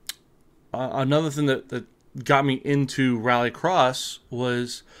thing that got me into rallycross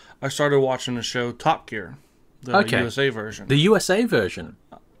was I started watching the show Top Gear, the USA version. The USA version.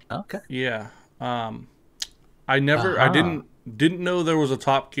 Okay. Yeah. I didn't know there was a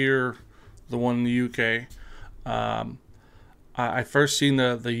Top Gear, the one in the UK. I first seen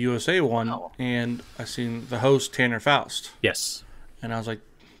the USA one, and I seen the host Tanner Faust. Yes. And I was like,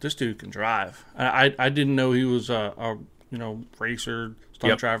 this dude can drive. I didn't know he was a racer,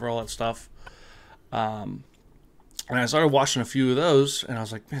 stunt driver, all that stuff. And I started watching a few of those, and I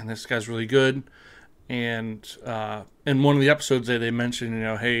was like, man, this guy's really good. And in one of the episodes they mentioned, you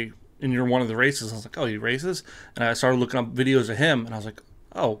know, hey, and you're one of the races. I was like, oh, he races? And I started looking up videos of him, and I was like,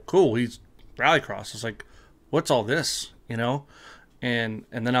 oh, cool, he's rallycross. I was like, what's all this? You know? And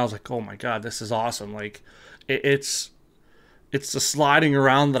then I was like, oh my God, this is awesome. Like, it's the sliding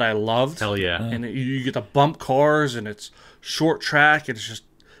around that I loved. Hell yeah. And you get to bump cars, and it's short track, and it's just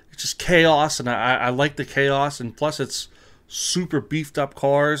chaos, and I like the chaos, and plus it's super beefed up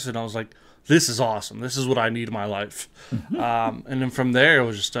cars, and I was like, this is awesome. This is what I need in my life. And then from there, it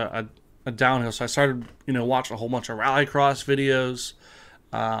was just a downhill. So I started, watching a whole bunch of rallycross videos.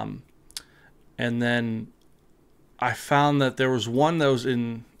 And then I found that there was one that was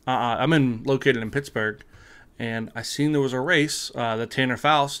located in Pittsburgh, and I seen there was a race that Tanner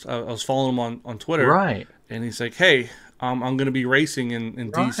Faust, I was following him on Twitter. Right. And he's like, hey, I'm going to be racing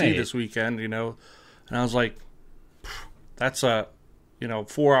in DC this weekend, And I was like, that's a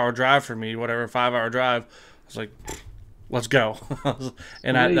 4-hour drive for me, whatever, 5-hour drive. I was like, let's go.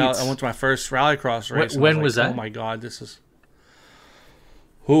 And I went to my first rallycross race. When was that? Oh my God, this is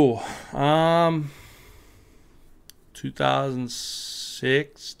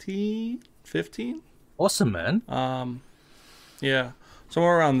 2016, 15. Awesome, man. Yeah,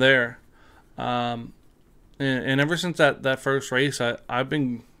 somewhere around there. And and ever since that first race, I've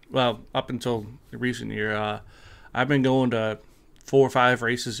been, well, up until the recent year, I've been going to 4 or 5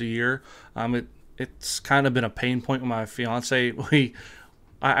 races a year. It's kind of been a pain point with my fiance.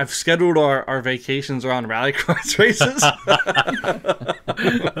 I've scheduled our vacations around rallycross races.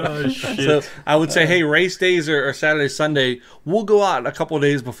 Oh, shit. So I would say, hey, race days or Saturday, Sunday, we'll go out a couple of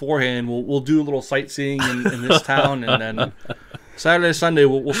days beforehand. We'll do a little sightseeing in this town, and then Saturday, Sunday,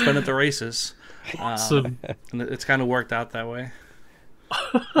 we'll spend at the races. Awesome. And it's kind of worked out that way.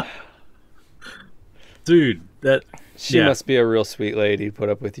 Dude, that... She must be a real sweet lady to put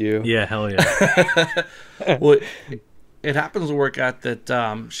up with you. Yeah, hell yeah. Well, it happens to work out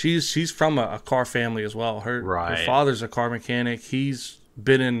that she's from a car family as well. Her father's a car mechanic. He's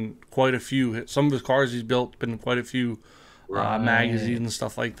been in quite a few. Some of his cars he's built been in quite a few magazines and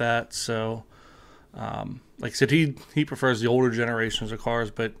stuff like that. So, like I said, he prefers the older generations of cars,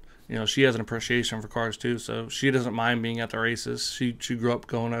 but she has an appreciation for cars too. So she doesn't mind being at the races. She grew up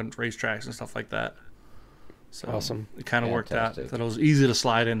going on racetracks and stuff like that. So awesome. It kind of worked out that it was easy to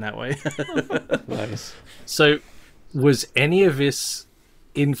slide in that way. Nice. So, was any of this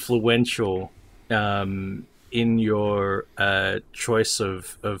influential in your choice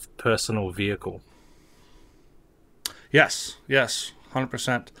of personal vehicle? Yes,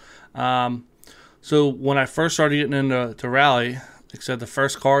 100%. So when I first started getting into rally, like I said, the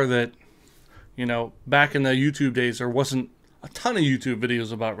first car that, back in the YouTube days, there wasn't a ton of YouTube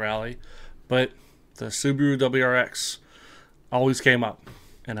videos about rally, but the Subaru WRX always came up,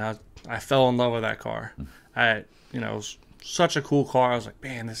 and I fell in love with that car. It was such a cool car. I was like,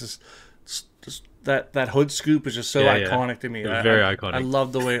 man, this is just that hood scoop is just so iconic to me. Very iconic. I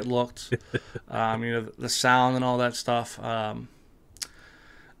love the way it looked, the sound and all that stuff.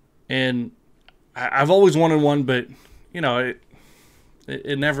 And I've always wanted one, but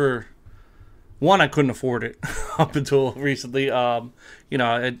it never. One, I couldn't afford it up until recently. I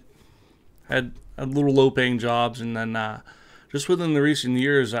had little low-paying jobs, and then just within the recent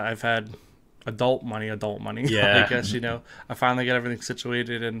years, I've had adult money. Yeah. I guess I finally got everything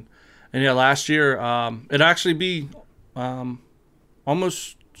situated, and last year, it'd actually be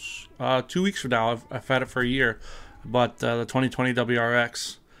almost 2 weeks from now. I've had it for a year, but the 2020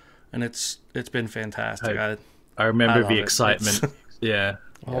 WRX, and it's been fantastic. I remember the it. excitement. Yeah.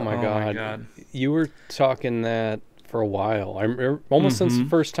 Oh my god. You were talking that for a while. I remember almost since the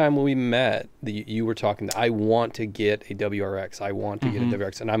first time we met, you were talking that I want to get a WRX. I want to get a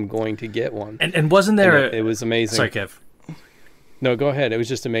WRX, and I'm going to get one. And wasn't there it was amazing. Sorry, Kev. No, go ahead. It was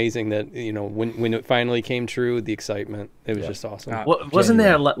just amazing that when it finally came true, the excitement. It was just awesome. Wasn't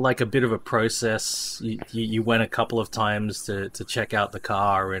there like a bit of a process? You went a couple of times to check out the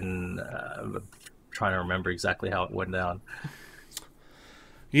car, and I'm trying to remember exactly how it went down.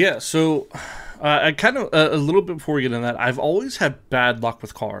 Yeah, so I kind of a little bit before we get into that, I've always had bad luck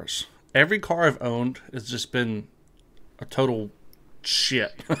with cars. Every car I've owned has just been a total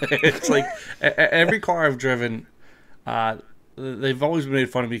shit. It's like every car I've driven, they've always made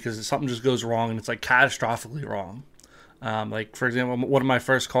fun of me because something just goes wrong, and it's like catastrophically wrong. Like for example, one of my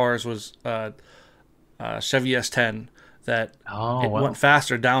first cars was Chevy S10. That went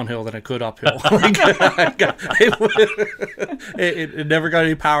faster downhill than it could uphill. It never got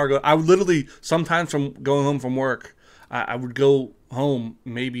any power going. I would literally, sometimes from going home from work, I would go home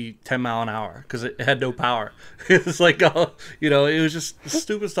maybe 10 mile an hour because it had no power. It's like, it was just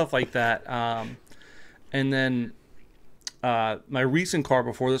stupid stuff like that. And then my recent car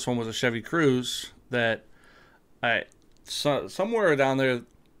before this one was a Chevy Cruze that somewhere down there,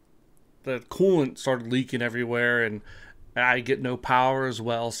 the coolant started leaking everywhere, and I get no power as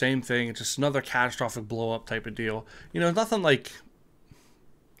well. Same thing. It's just another catastrophic blow up type of deal. Nothing like,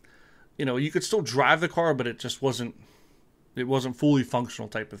 you could still drive the car, but it just wasn't fully functional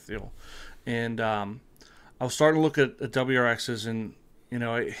type of deal. And I was starting to look at WRXs, and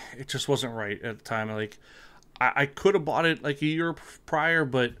it just wasn't right at the time. Like I could have bought it like a year prior,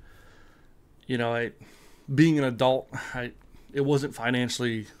 but being an adult, it wasn't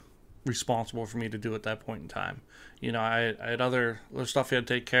financially responsible for me to do at that point in time. I had other stuff I had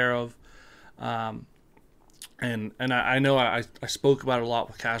to take care of, and I know I spoke about it a lot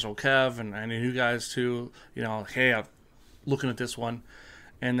with Casual Kev, and I knew you guys too. Hey, I'm looking at this one,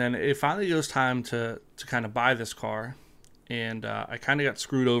 and then it finally goes time to kind of buy this car, and I kind of got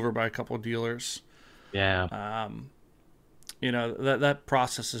screwed over by a couple of dealers. Yeah. That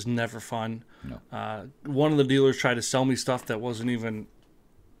process is never fun. No. One of the dealers tried to sell me stuff that wasn't even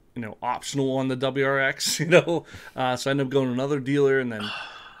optional on the WRX, so I ended up going to another dealer, and then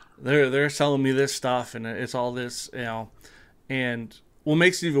they're selling me this stuff, and it's all this, and what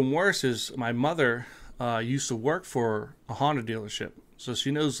makes it even worse is my mother, used to work for a Honda dealership, so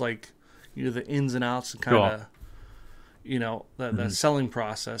she knows like the ins and outs and kind of the selling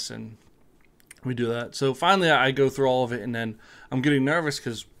process, and we do that. So finally, I go through all of it, and then I'm getting nervous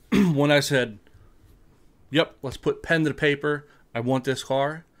because when I said, "Yep, let's put pen to the paper. I want this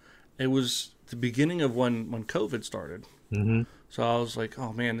car," it was the beginning of when COVID started. Mm-hmm. So I was like,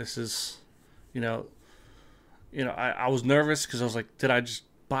 "Oh man, this is," I was nervous because I was like, "Did I just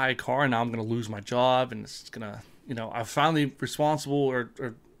buy a car and now I'm going to lose my job, and it's gonna, I'm finally responsible or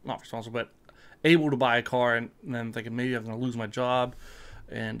not responsible, but able to buy a car, and then I'm thinking maybe I'm going to lose my job."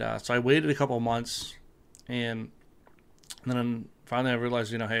 And so I waited a couple of months, and then finally I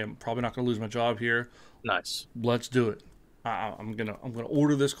realized, hey, I'm probably not going to lose my job here. Nice. Let's do it. I'm gonna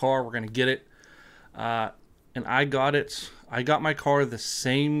order this car. We're gonna get it. And I got it. I got my car the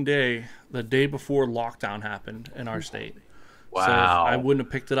same day, the day before lockdown happened in our state. Wow. So if I wouldn't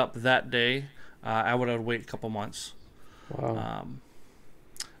have picked it up that day, I would have waited a couple months. Wow.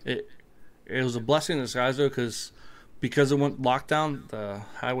 It was a blessing in disguise though, because it went lockdown, the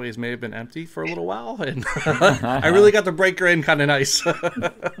highways may have been empty for a little while, and I really got the breaker in kind of nice.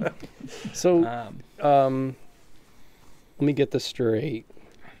 So, let me get this straight.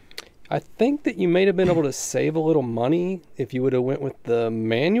 I think that you may have been able to save a little money if you would have went with the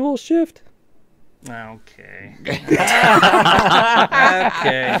manual shift. Okay. Okay.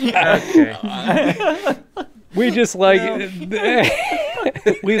 We just like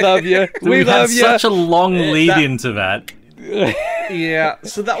we love you. We love you. Such a long lead into that. Yeah.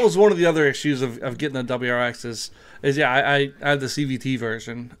 So that was one of the other issues of getting the WRX is I had the CVT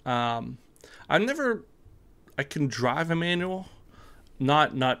version. I can drive a manual.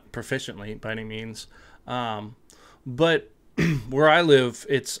 Not proficiently by any means, but where I live,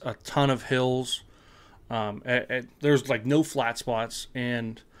 it's a ton of hills. There's like no flat spots,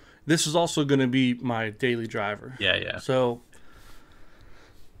 and this is also going to be my daily driver. Yeah. So,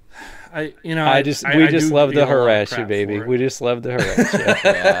 we just love to harass you, baby. We just love to harass you.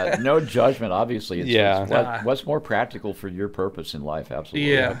 Yeah, no judgment, obviously. It's what's more practical for your purpose in life,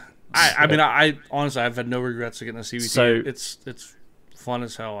 absolutely. Yeah. I honestly, I've had no regrets of getting a CVT. So, it's fun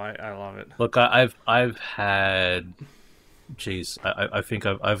as hell. I love it. Look, I've had, I think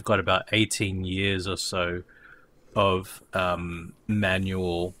I've got about 18 years or so of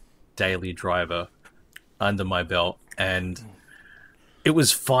manual daily driver under my belt, and it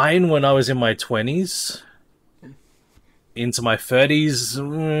was fine when I was in my 20s. Into my 30s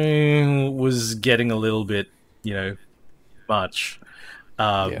was getting a little bit, much.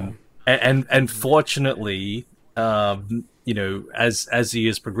 And fortunately, as the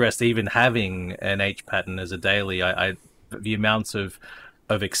years progressed, even having an H pattern as a daily, the amount of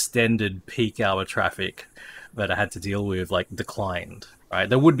extended peak hour traffic that I had to deal with declined. Right,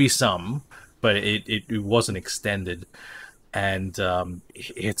 there would be some, but it wasn't extended, and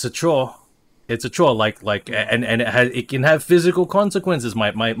it's a chore. It's a chore. And it can have physical consequences.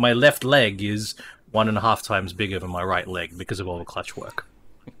 My left leg is 1.5 times bigger than my right leg because of all the clutch work.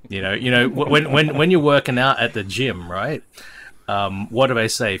 When you're working out at the gym, right? What do they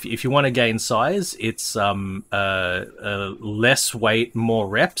say? If you want to gain size, it's less weight, more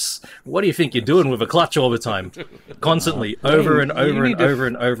reps. What do you think you're doing with a clutch all the time, constantly, over and over and over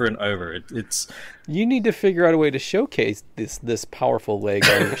and over and over? You need to figure out a way to showcase this powerful leg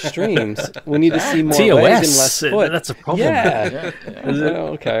on your streams. We need to see more TOS, leg and less foot. That's a problem. Yeah.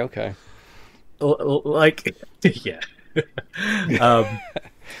 Okay. Yeah.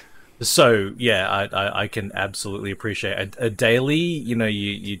 So yeah, I can absolutely appreciate a daily.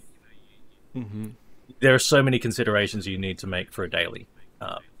 You there are so many considerations you need to make for a daily,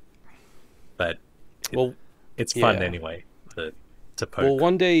 but it's fun anyway to poke. Well,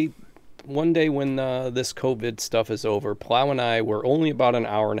 one day when this COVID stuff is over, Plow and I were only about an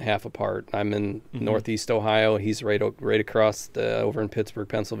hour and a half apart. I'm in Northeast Ohio. He's right across over in Pittsburgh,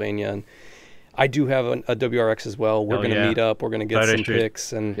 Pennsylvania, and I do have a WRX as well. We're going to meet up. We're going to get some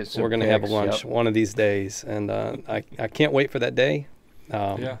pics, and we're going to have a lunch one of these days. And I can't wait for that day.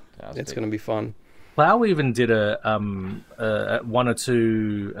 It's going to be fun. Plow even did a 1 or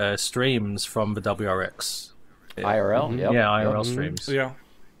 2 streams from the WRX. IRL, yeah, IRL streams. Yeah.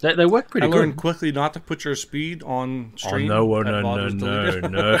 They work pretty good. I learned quickly not to put your speed on stream. Oh,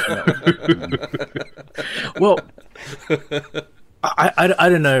 no. Well, I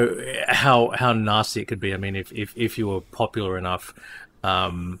don't know how nasty it could be. I mean, if you were popular enough,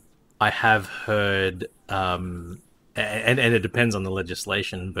 I have heard, and it depends on the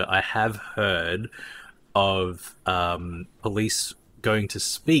legislation, but I have heard of police going to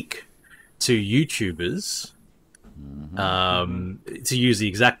speak to YouTubers To use the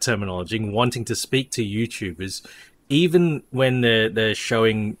exact terminology, wanting to speak to YouTubers, even when they're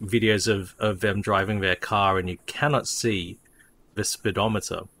showing videos of them driving their car and you cannot see the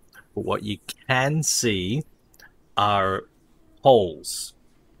speedometer. But what you can see are poles,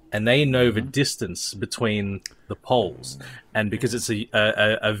 and they know the distance between the poles. And because it's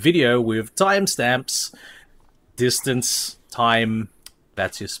a video with timestamps, distance, time,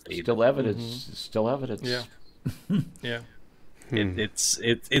 that's your speed. Still evidence. Still evidence. Yeah. Yeah. It's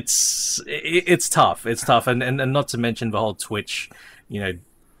tough. It's tough, and not to mention the whole Twitch.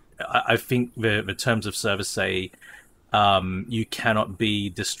 I think the terms of service say you cannot be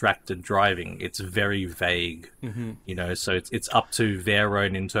distracted driving. It's very vague, so it's up to their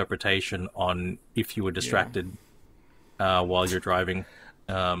own interpretation on if you were distracted while you're driving.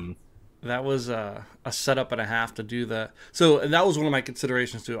 That was a setup and a half to do that. So that was one of my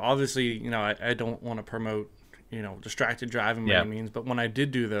considerations too. Obviously, I don't want to promote, distracted driving by any means. But when I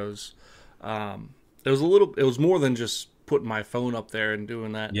did do those, it was more than just putting my phone up there and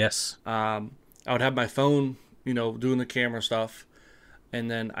doing that. Yes. I would have my phone, doing the camera stuff.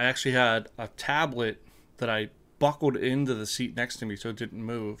 And then I actually had a tablet that I buckled into the seat next to me so it didn't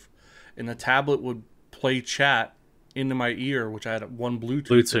move. And the tablet would play chat into my ear, which I had one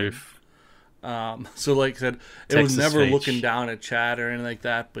Bluetooth. So like I said, it was never looking down at chat or anything like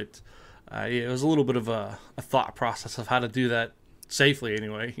that, but it was a little bit of a thought process of how to do that safely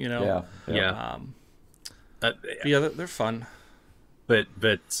anyway, Yeah. They're fun. But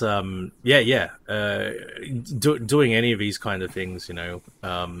doing any of these kind of things,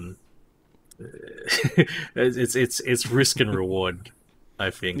 it's risk and reward, I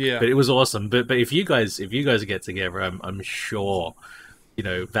think. Yeah. But it was awesome. But if you guys get together, I'm sure,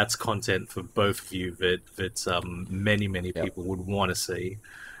 that's content for both of you that many people would want to see.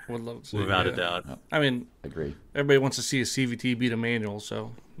 Would love to see, without a doubt. I mean, agree. Everybody wants to see a CVT beat a manual,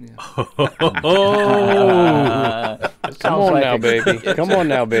 so yeah. Come on now, baby. Come on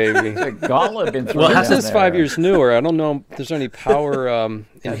now, baby. A gauntlet been thrown. Well, this is 5 years newer. I don't know if there's any power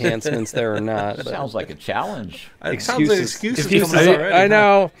enhancements there or not. That sounds like a challenge. Excuses already. I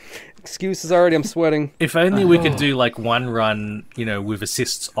know. Excuses already. I'm sweating. If only we could do like one run, with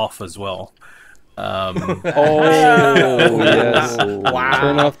assists off as well. Yes. Wow.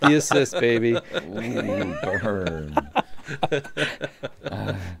 Turn off the assist, baby. Ooh, burn.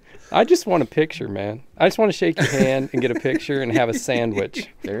 I just want a picture, man. I just want to shake your hand and get a picture and have a sandwich.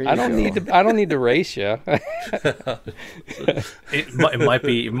 There you I don't need to race you.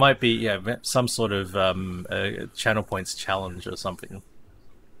 It might be some sort of channel points challenge or something.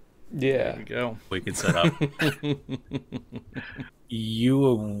 Yeah. There you go. We could set up. You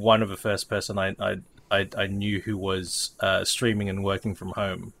were one of the first person I knew who was streaming and working from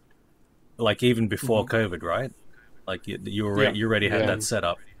home, like even before COVID, right? Like you already had that set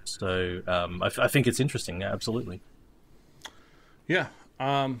up. So I think it's interesting. Yeah, absolutely. Yeah.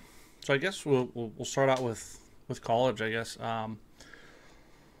 So I guess we'll start out with college. I guess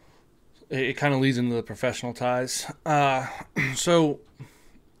it kind of leads into the professional ties. So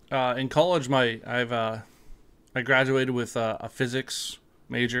in college, I graduated with a physics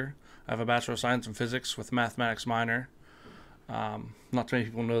major. I have a Bachelor of Science in Physics with a mathematics minor. Not too many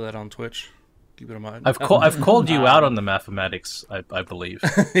people know that on Twitch. Keep it in mind. I've called you out on the mathematics, I believe.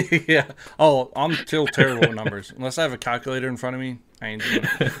 Yeah. Oh, I'm still terrible with numbers. Unless I have a calculator in front of me, I ain't doing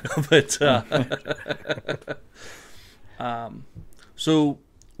it. But so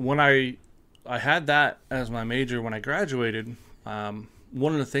when I had that as my major when I graduated, one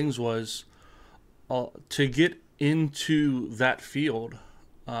of the things was to get into that field,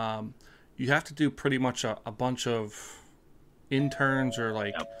 you have to do pretty much a bunch of interns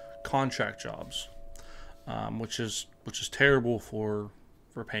or contract jobs, which is terrible for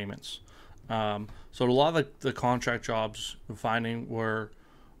payments. So a lot of the contract jobs I'm finding were,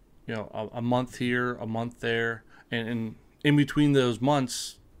 a month here, a month there, and in between those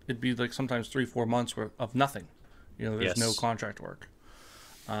months, it'd be like sometimes 3-4 months worth of nothing. There's no contract work,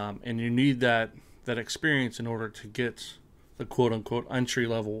 and you need that experience in order to get the quote unquote entry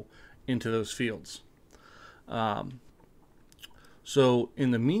level into those fields. So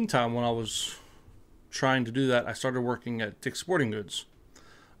in the meantime, when I was trying to do that, I started working at Dick's Sporting Goods.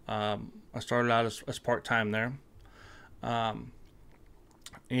 I started out as part-time there.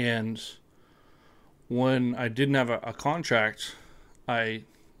 And when I didn't have a contract, I,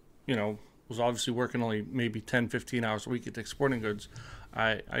 was obviously working only maybe 10, 15 hours a week at Dick's Sporting Goods.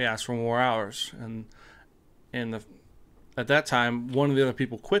 I asked for more hours. And at that time, one of the other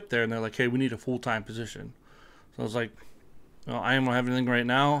people quit there, and they're like, hey, we need a full-time position. So I was like, I don't have anything right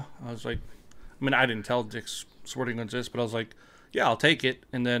now. I was like, I didn't tell Dick's sporting goods this, but I was like, yeah, I'll take it.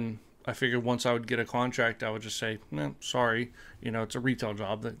 And then I figured once I would get a contract, I would just say, no, sorry, it's a retail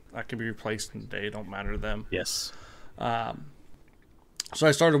job that I can be replaced in a day. It don't matter to them. Yes. So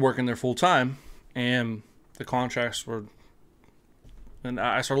I started working there full time, and the contracts were, and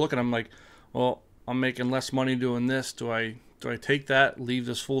I started looking, I'm like, well, I'm making less money doing this. Do I take that, leave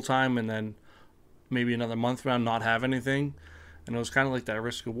this full time, and then maybe another month around not have anything? And it was kind of like that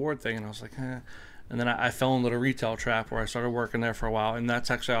risk reward thing, and I was like, eh. And then I fell into the retail trap where I started working there for a while, and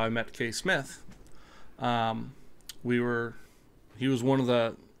that's actually how I met K. Smith. He was one of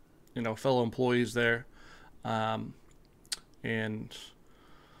the, fellow employees there, and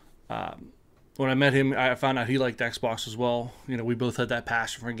when I met him, I found out he liked Xbox as well. We both had that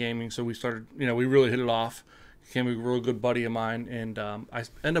passion for gaming, so we started, we really hit it off. He became a real good buddy of mine, and I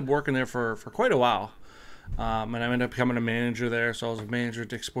ended up working there for quite a while. And I ended up becoming a manager there, so I was a manager at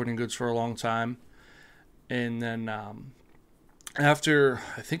Dick's Sporting Goods for a long time. And then after,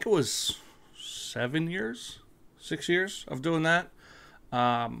 I think it was 6 years of doing that,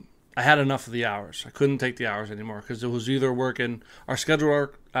 I had enough of the hours. I couldn't take the hours anymore because it was either working, our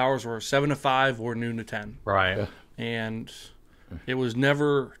scheduled hours were 7 to 5 or noon to 10. Right. And it was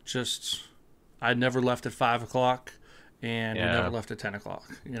never just, I'd never left at 5 o'clock and we never left at 10 o'clock.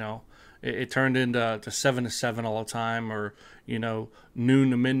 It turned into 7 to 7 all the time, or noon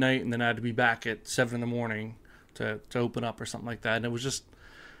to midnight, and then I had to be back at 7 in the morning to open up or something like that. And it was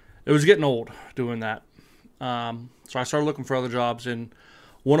getting old doing that. So I started looking for other jobs, and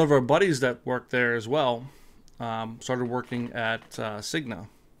one of our buddies that worked there as well started working at Cigna,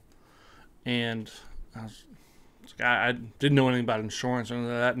 and I didn't know anything about insurance or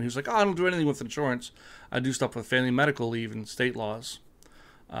anything like that. And he was like, "Oh, I don't do anything with insurance. I do stuff with family medical leave and state laws."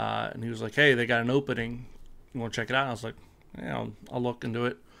 And he was like, "Hey, they got an opening. You want to check it out?" And I was like, "Yeah, I'll look into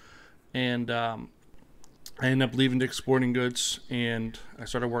it." And I ended up leaving Dick's Sporting Goods, and I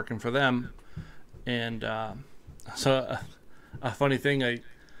started working for them. And so a funny thing,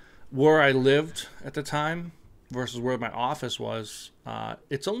 where I lived at the time versus where my office was,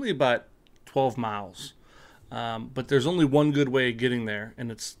 it's only about 12 miles. But there's only one good way of getting there,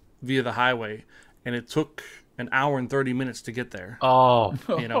 and it's via the highway. And it took an hour and 30 minutes to get there. Oh.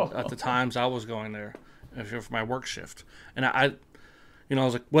 At the times I was going there for my work shift. And I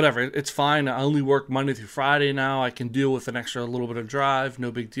was like, whatever, it's fine. I only work Monday through Friday now. I can deal with an extra little bit of drive,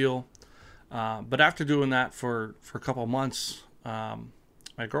 no big deal. But after doing that for a couple of months,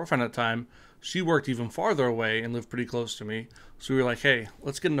 my girlfriend at the time, she worked even farther away and lived pretty close to me. So we were like, hey,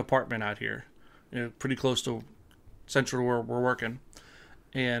 let's get an apartment out here, pretty close to central to where we're working.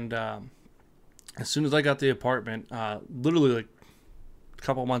 And as soon as I got the apartment, literally like a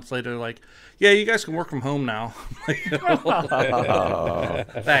couple months later, like, yeah, you guys can work from home now.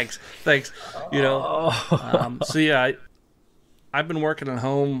 Thanks. So yeah, I've been working at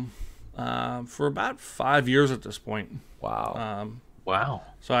home for about 5 years at this point. Wow. Wow.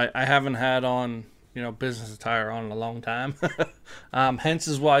 So I haven't had on business attire on in a long time. Hence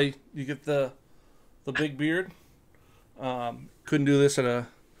is why you get the big beard. Couldn't do this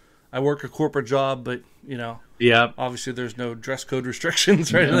I work a corporate job, but obviously there's no dress code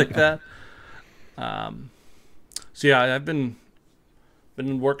restrictions or anything like that. So yeah, I've been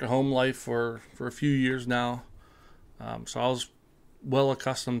in work at home life for a few years now. So I was well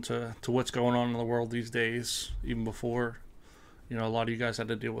accustomed to what's going on in the world these days, even before a lot of you guys had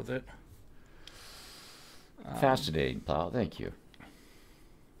to deal with it. Fascinating, Paul. Thank you.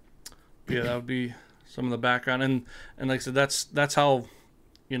 Yeah, that would be some of the background, and like I said, that's how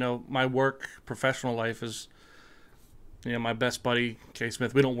my work professional life is. My best buddy K.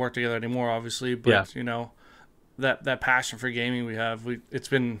 Smith. We don't work together anymore, obviously, but that passion for gaming we have. It's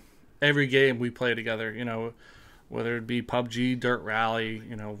been every game we play together. Whether it be PUBG, Dirt Rally,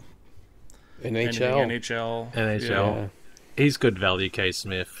 NHL. Yeah. He's good value, K.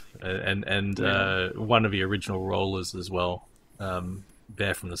 Smith, and one of the original rollers as well.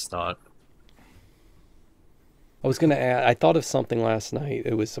 There from the start. I was going to add, I thought of something last night.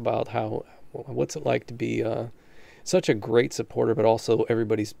 It was about what's it like to be such a great supporter, but also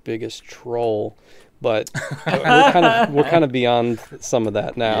everybody's biggest troll. But we're kind of beyond some of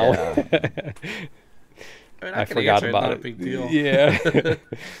that now. Yeah. I forgot about it. Big deal. Yeah.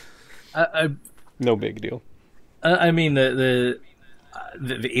 No big deal. I mean, the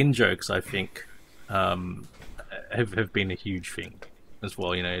in jokes, I think, have been a huge thing as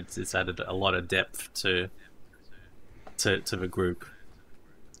well. It's added a lot of depth to the group.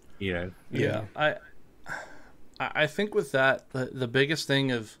 Yeah. I think with that, the biggest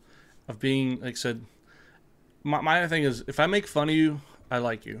thing of being, like I said, my thing is, if I make fun of you, I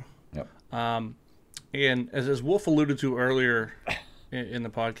like you. Yep. And as Wolf alluded to earlier in the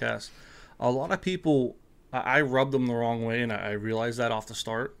podcast, a lot of people, I rub them the wrong way, and I realized that off the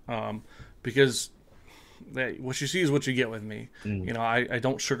start, because what you see is what you get with me. You know, I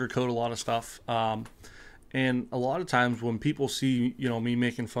don't sugarcoat a lot of stuff. And a lot of times when people see, you know, me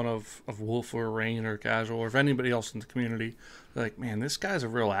making fun of Wolf or Rain or Casual or if anybody else in the community, they're like, man, this guy's a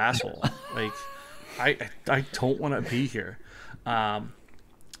real asshole. Like, I don't want to be here.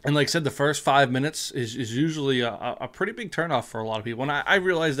 And like I said, the first 5 minutes is usually a pretty big turnoff for a lot of people. And I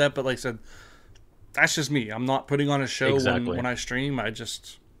realize that, but like I said, that's just me. I'm not putting on a show when I stream. I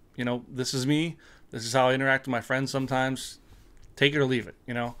just, you know, this is me. This is how I interact with my friends sometimes. Take it or leave it,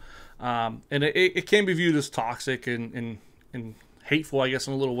 you know. And it can be viewed as toxic and hateful, I guess,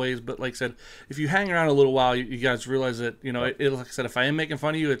 in a little ways. But like I said, if you hang around a little while, you guys realize that, you know, like I said, if I am making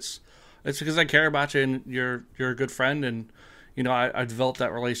fun of you, it's because I care about you and you're a good friend. And, you know, I developed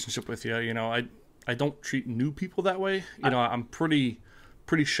that relationship with you. You know, I don't treat new people that way. You know, I'm pretty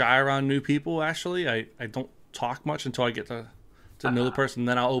shy around new people, actually. I don't talk much until I get to know the person.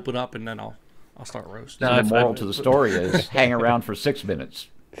 Then I'll open up and then I'll start roasting. The moral to the story is hang around for 6 minutes.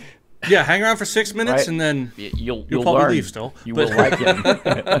 Yeah, hang around for 6 minutes, right? And then you'll probably leave still. You will like him.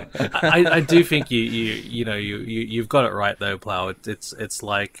 I do think you've got it right though, Plow. It's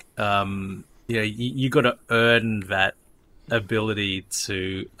like you got to earn that ability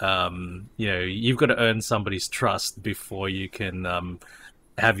to you've got to earn somebody's trust before you can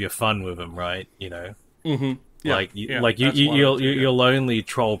have your fun with them, right? You know. Mm-hmm. Yeah, you'll only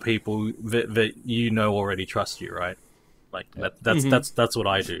troll people that you know already trust you, right? Like that's what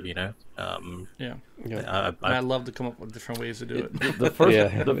I do, you know. I love to come up with different ways to do it.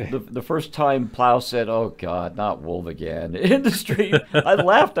 The first time Plow said, "Oh God, not Wolf again," in the stream, I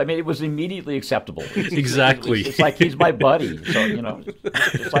laughed. I mean, it was immediately acceptable. Exactly. It's like he's my buddy, so you know,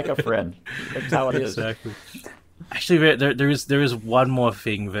 it's like a friend. That's how it is. Exactly. Actually, there is one more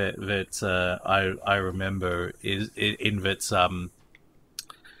thing that I remember is in that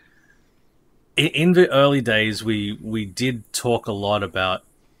in the early days we did talk a lot about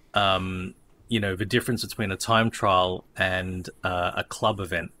the difference between a time trial and a club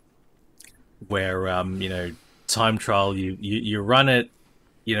event, where time trial you run it,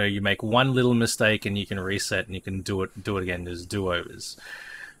 you make one little mistake and you can reset and you can do it again. There's do-overs.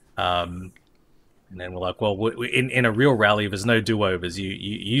 And then we're like, well, in a real rally, there's no do-overs.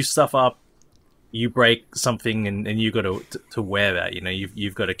 You stuff up, you break something, and you got to wear that.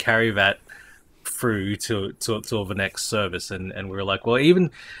 You've got to carry that through to the next service. And we were like, well,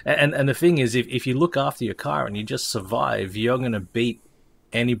 even and the thing is, if you look after your car and you just survive, you're going to beat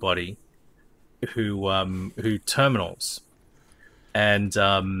anybody who terminals. And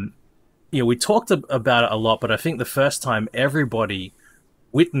we talked about it a lot, but I think the first time everybody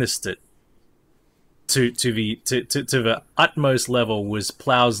witnessed it to the utmost level was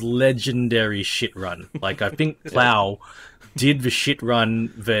Plow's legendary shit run. Like, I think Plow did the shit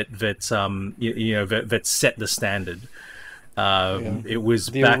run that set the standard. It was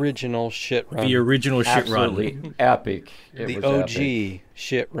the original shit run. The original shit run. Absolutely epic. The OG epic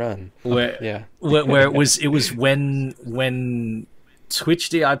shit run. Where it was when Twitch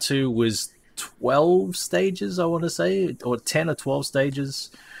DR2 was 12 stages, I want to say, or 10 or 12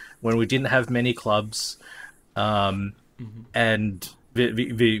 stages, when we didn't have many clubs, and there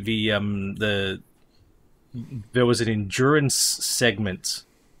was an endurance segment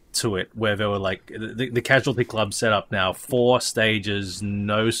to it where they were like the casualty club set up now 4 stages,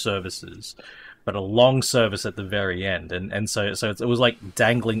 no services, but a long service at the very end, and so it was like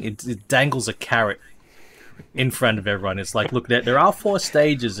dangling. It dangles a carrot in front of everyone. It's like, look, there are 4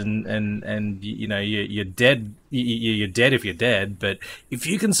 stages, and you're dead. You're dead if you're dead, but if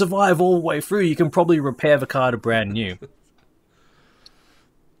you can survive all the way through, you can probably repair the car to brand new.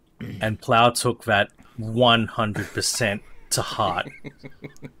 And Plow took that 100% to heart.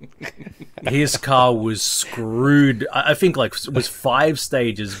 His car was screwed. I think it was 5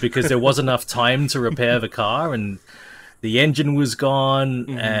 stages because there wasn't enough time to repair the car, and the engine was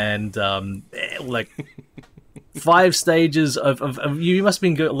gone, and 5 stages of you must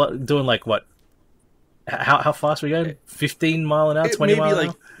have been doing like what? How fast were you going? 15 mile an hour, 20 mile an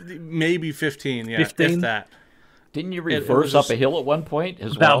hour? Maybe 15, yeah. 15? If that. Didn't you reverse up a hill at one point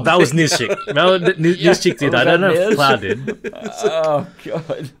as well? That was Nizchik. Nizchik did. I don't know if Plow did. Oh,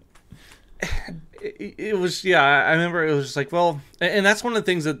 God. It was, yeah, I remember it was just like, well, and that's one of the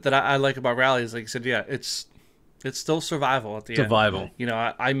things that I like about rallies. Like I said, yeah, it's still survival at the end. Survival.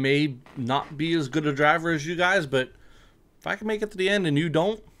 I may not be as good a driver as you guys, but if I can make it to the end and you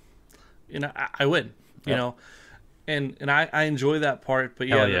don't, I win. You know, and I enjoy that part. But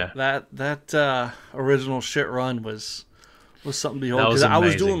Hell yeah, yeah. that original shit run was something to behold, That was because I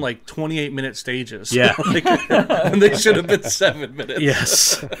was amazing. doing like 28-minute stages. Yeah. Like, and they should have been 7 minutes.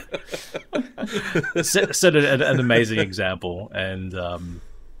 Yes. Set an amazing example, and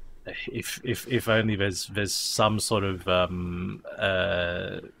if only there's some sort of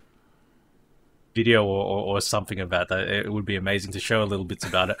video or something about that, it would be amazing to show a little bits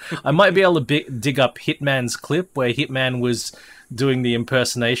about it. I might be able to dig up Hitman's clip where Hitman was doing the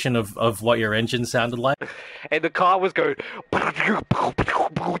impersonation of what your engine sounded like. And the car was going.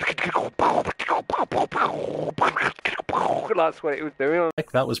 That's what it was doing.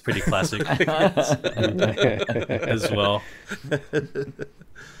 That was pretty classic as well.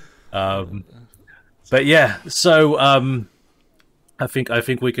 But yeah, so I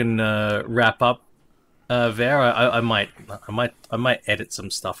think we can wrap up there. I might edit some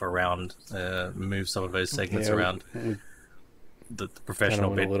stuff around, move some of those segments around. The professional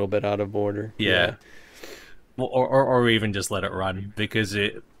Kinda went bit a little bit out of order. Yeah. Or even just let it run, because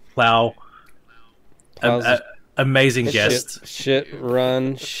Plow, amazing guest. Shit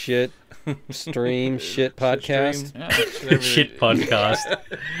run, shit stream, shit podcast. Shit podcast.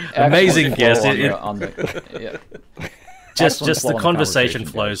 Amazing guest. Just the conversation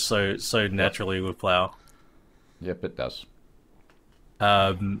flows so naturally with Plow. Yep, it does.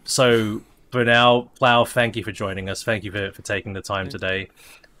 So for now, Plow, thank you for joining us. Thank you for taking the time today.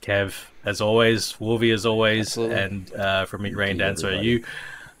 Kev, as always, Wolvie, as always, Absolutely. and from me, RaindancerAU.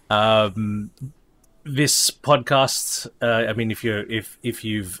 This podcast, I mean, if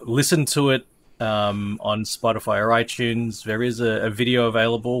you've listened to it on Spotify or iTunes, there is a video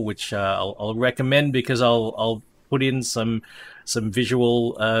available, which I'll recommend, because I'll put in some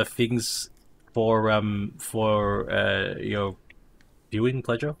visual things for your viewing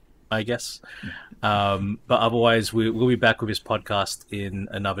pleasure, I guess. But otherwise, we'll be back with this podcast in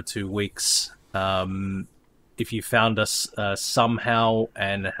another 2 weeks. If you found us somehow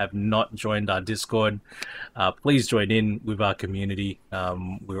and have not joined our Discord, please join in with our community.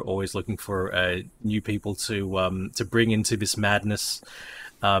 We're always looking for new people to bring into this madness,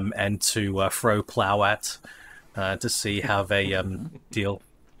 and to throw Plow at, to see how they deal.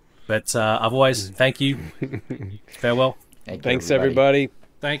 But otherwise, thank you. Farewell. Thank you, Thanks, everybody.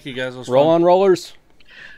 Thank you, guys. It was Roll fun. on rollers.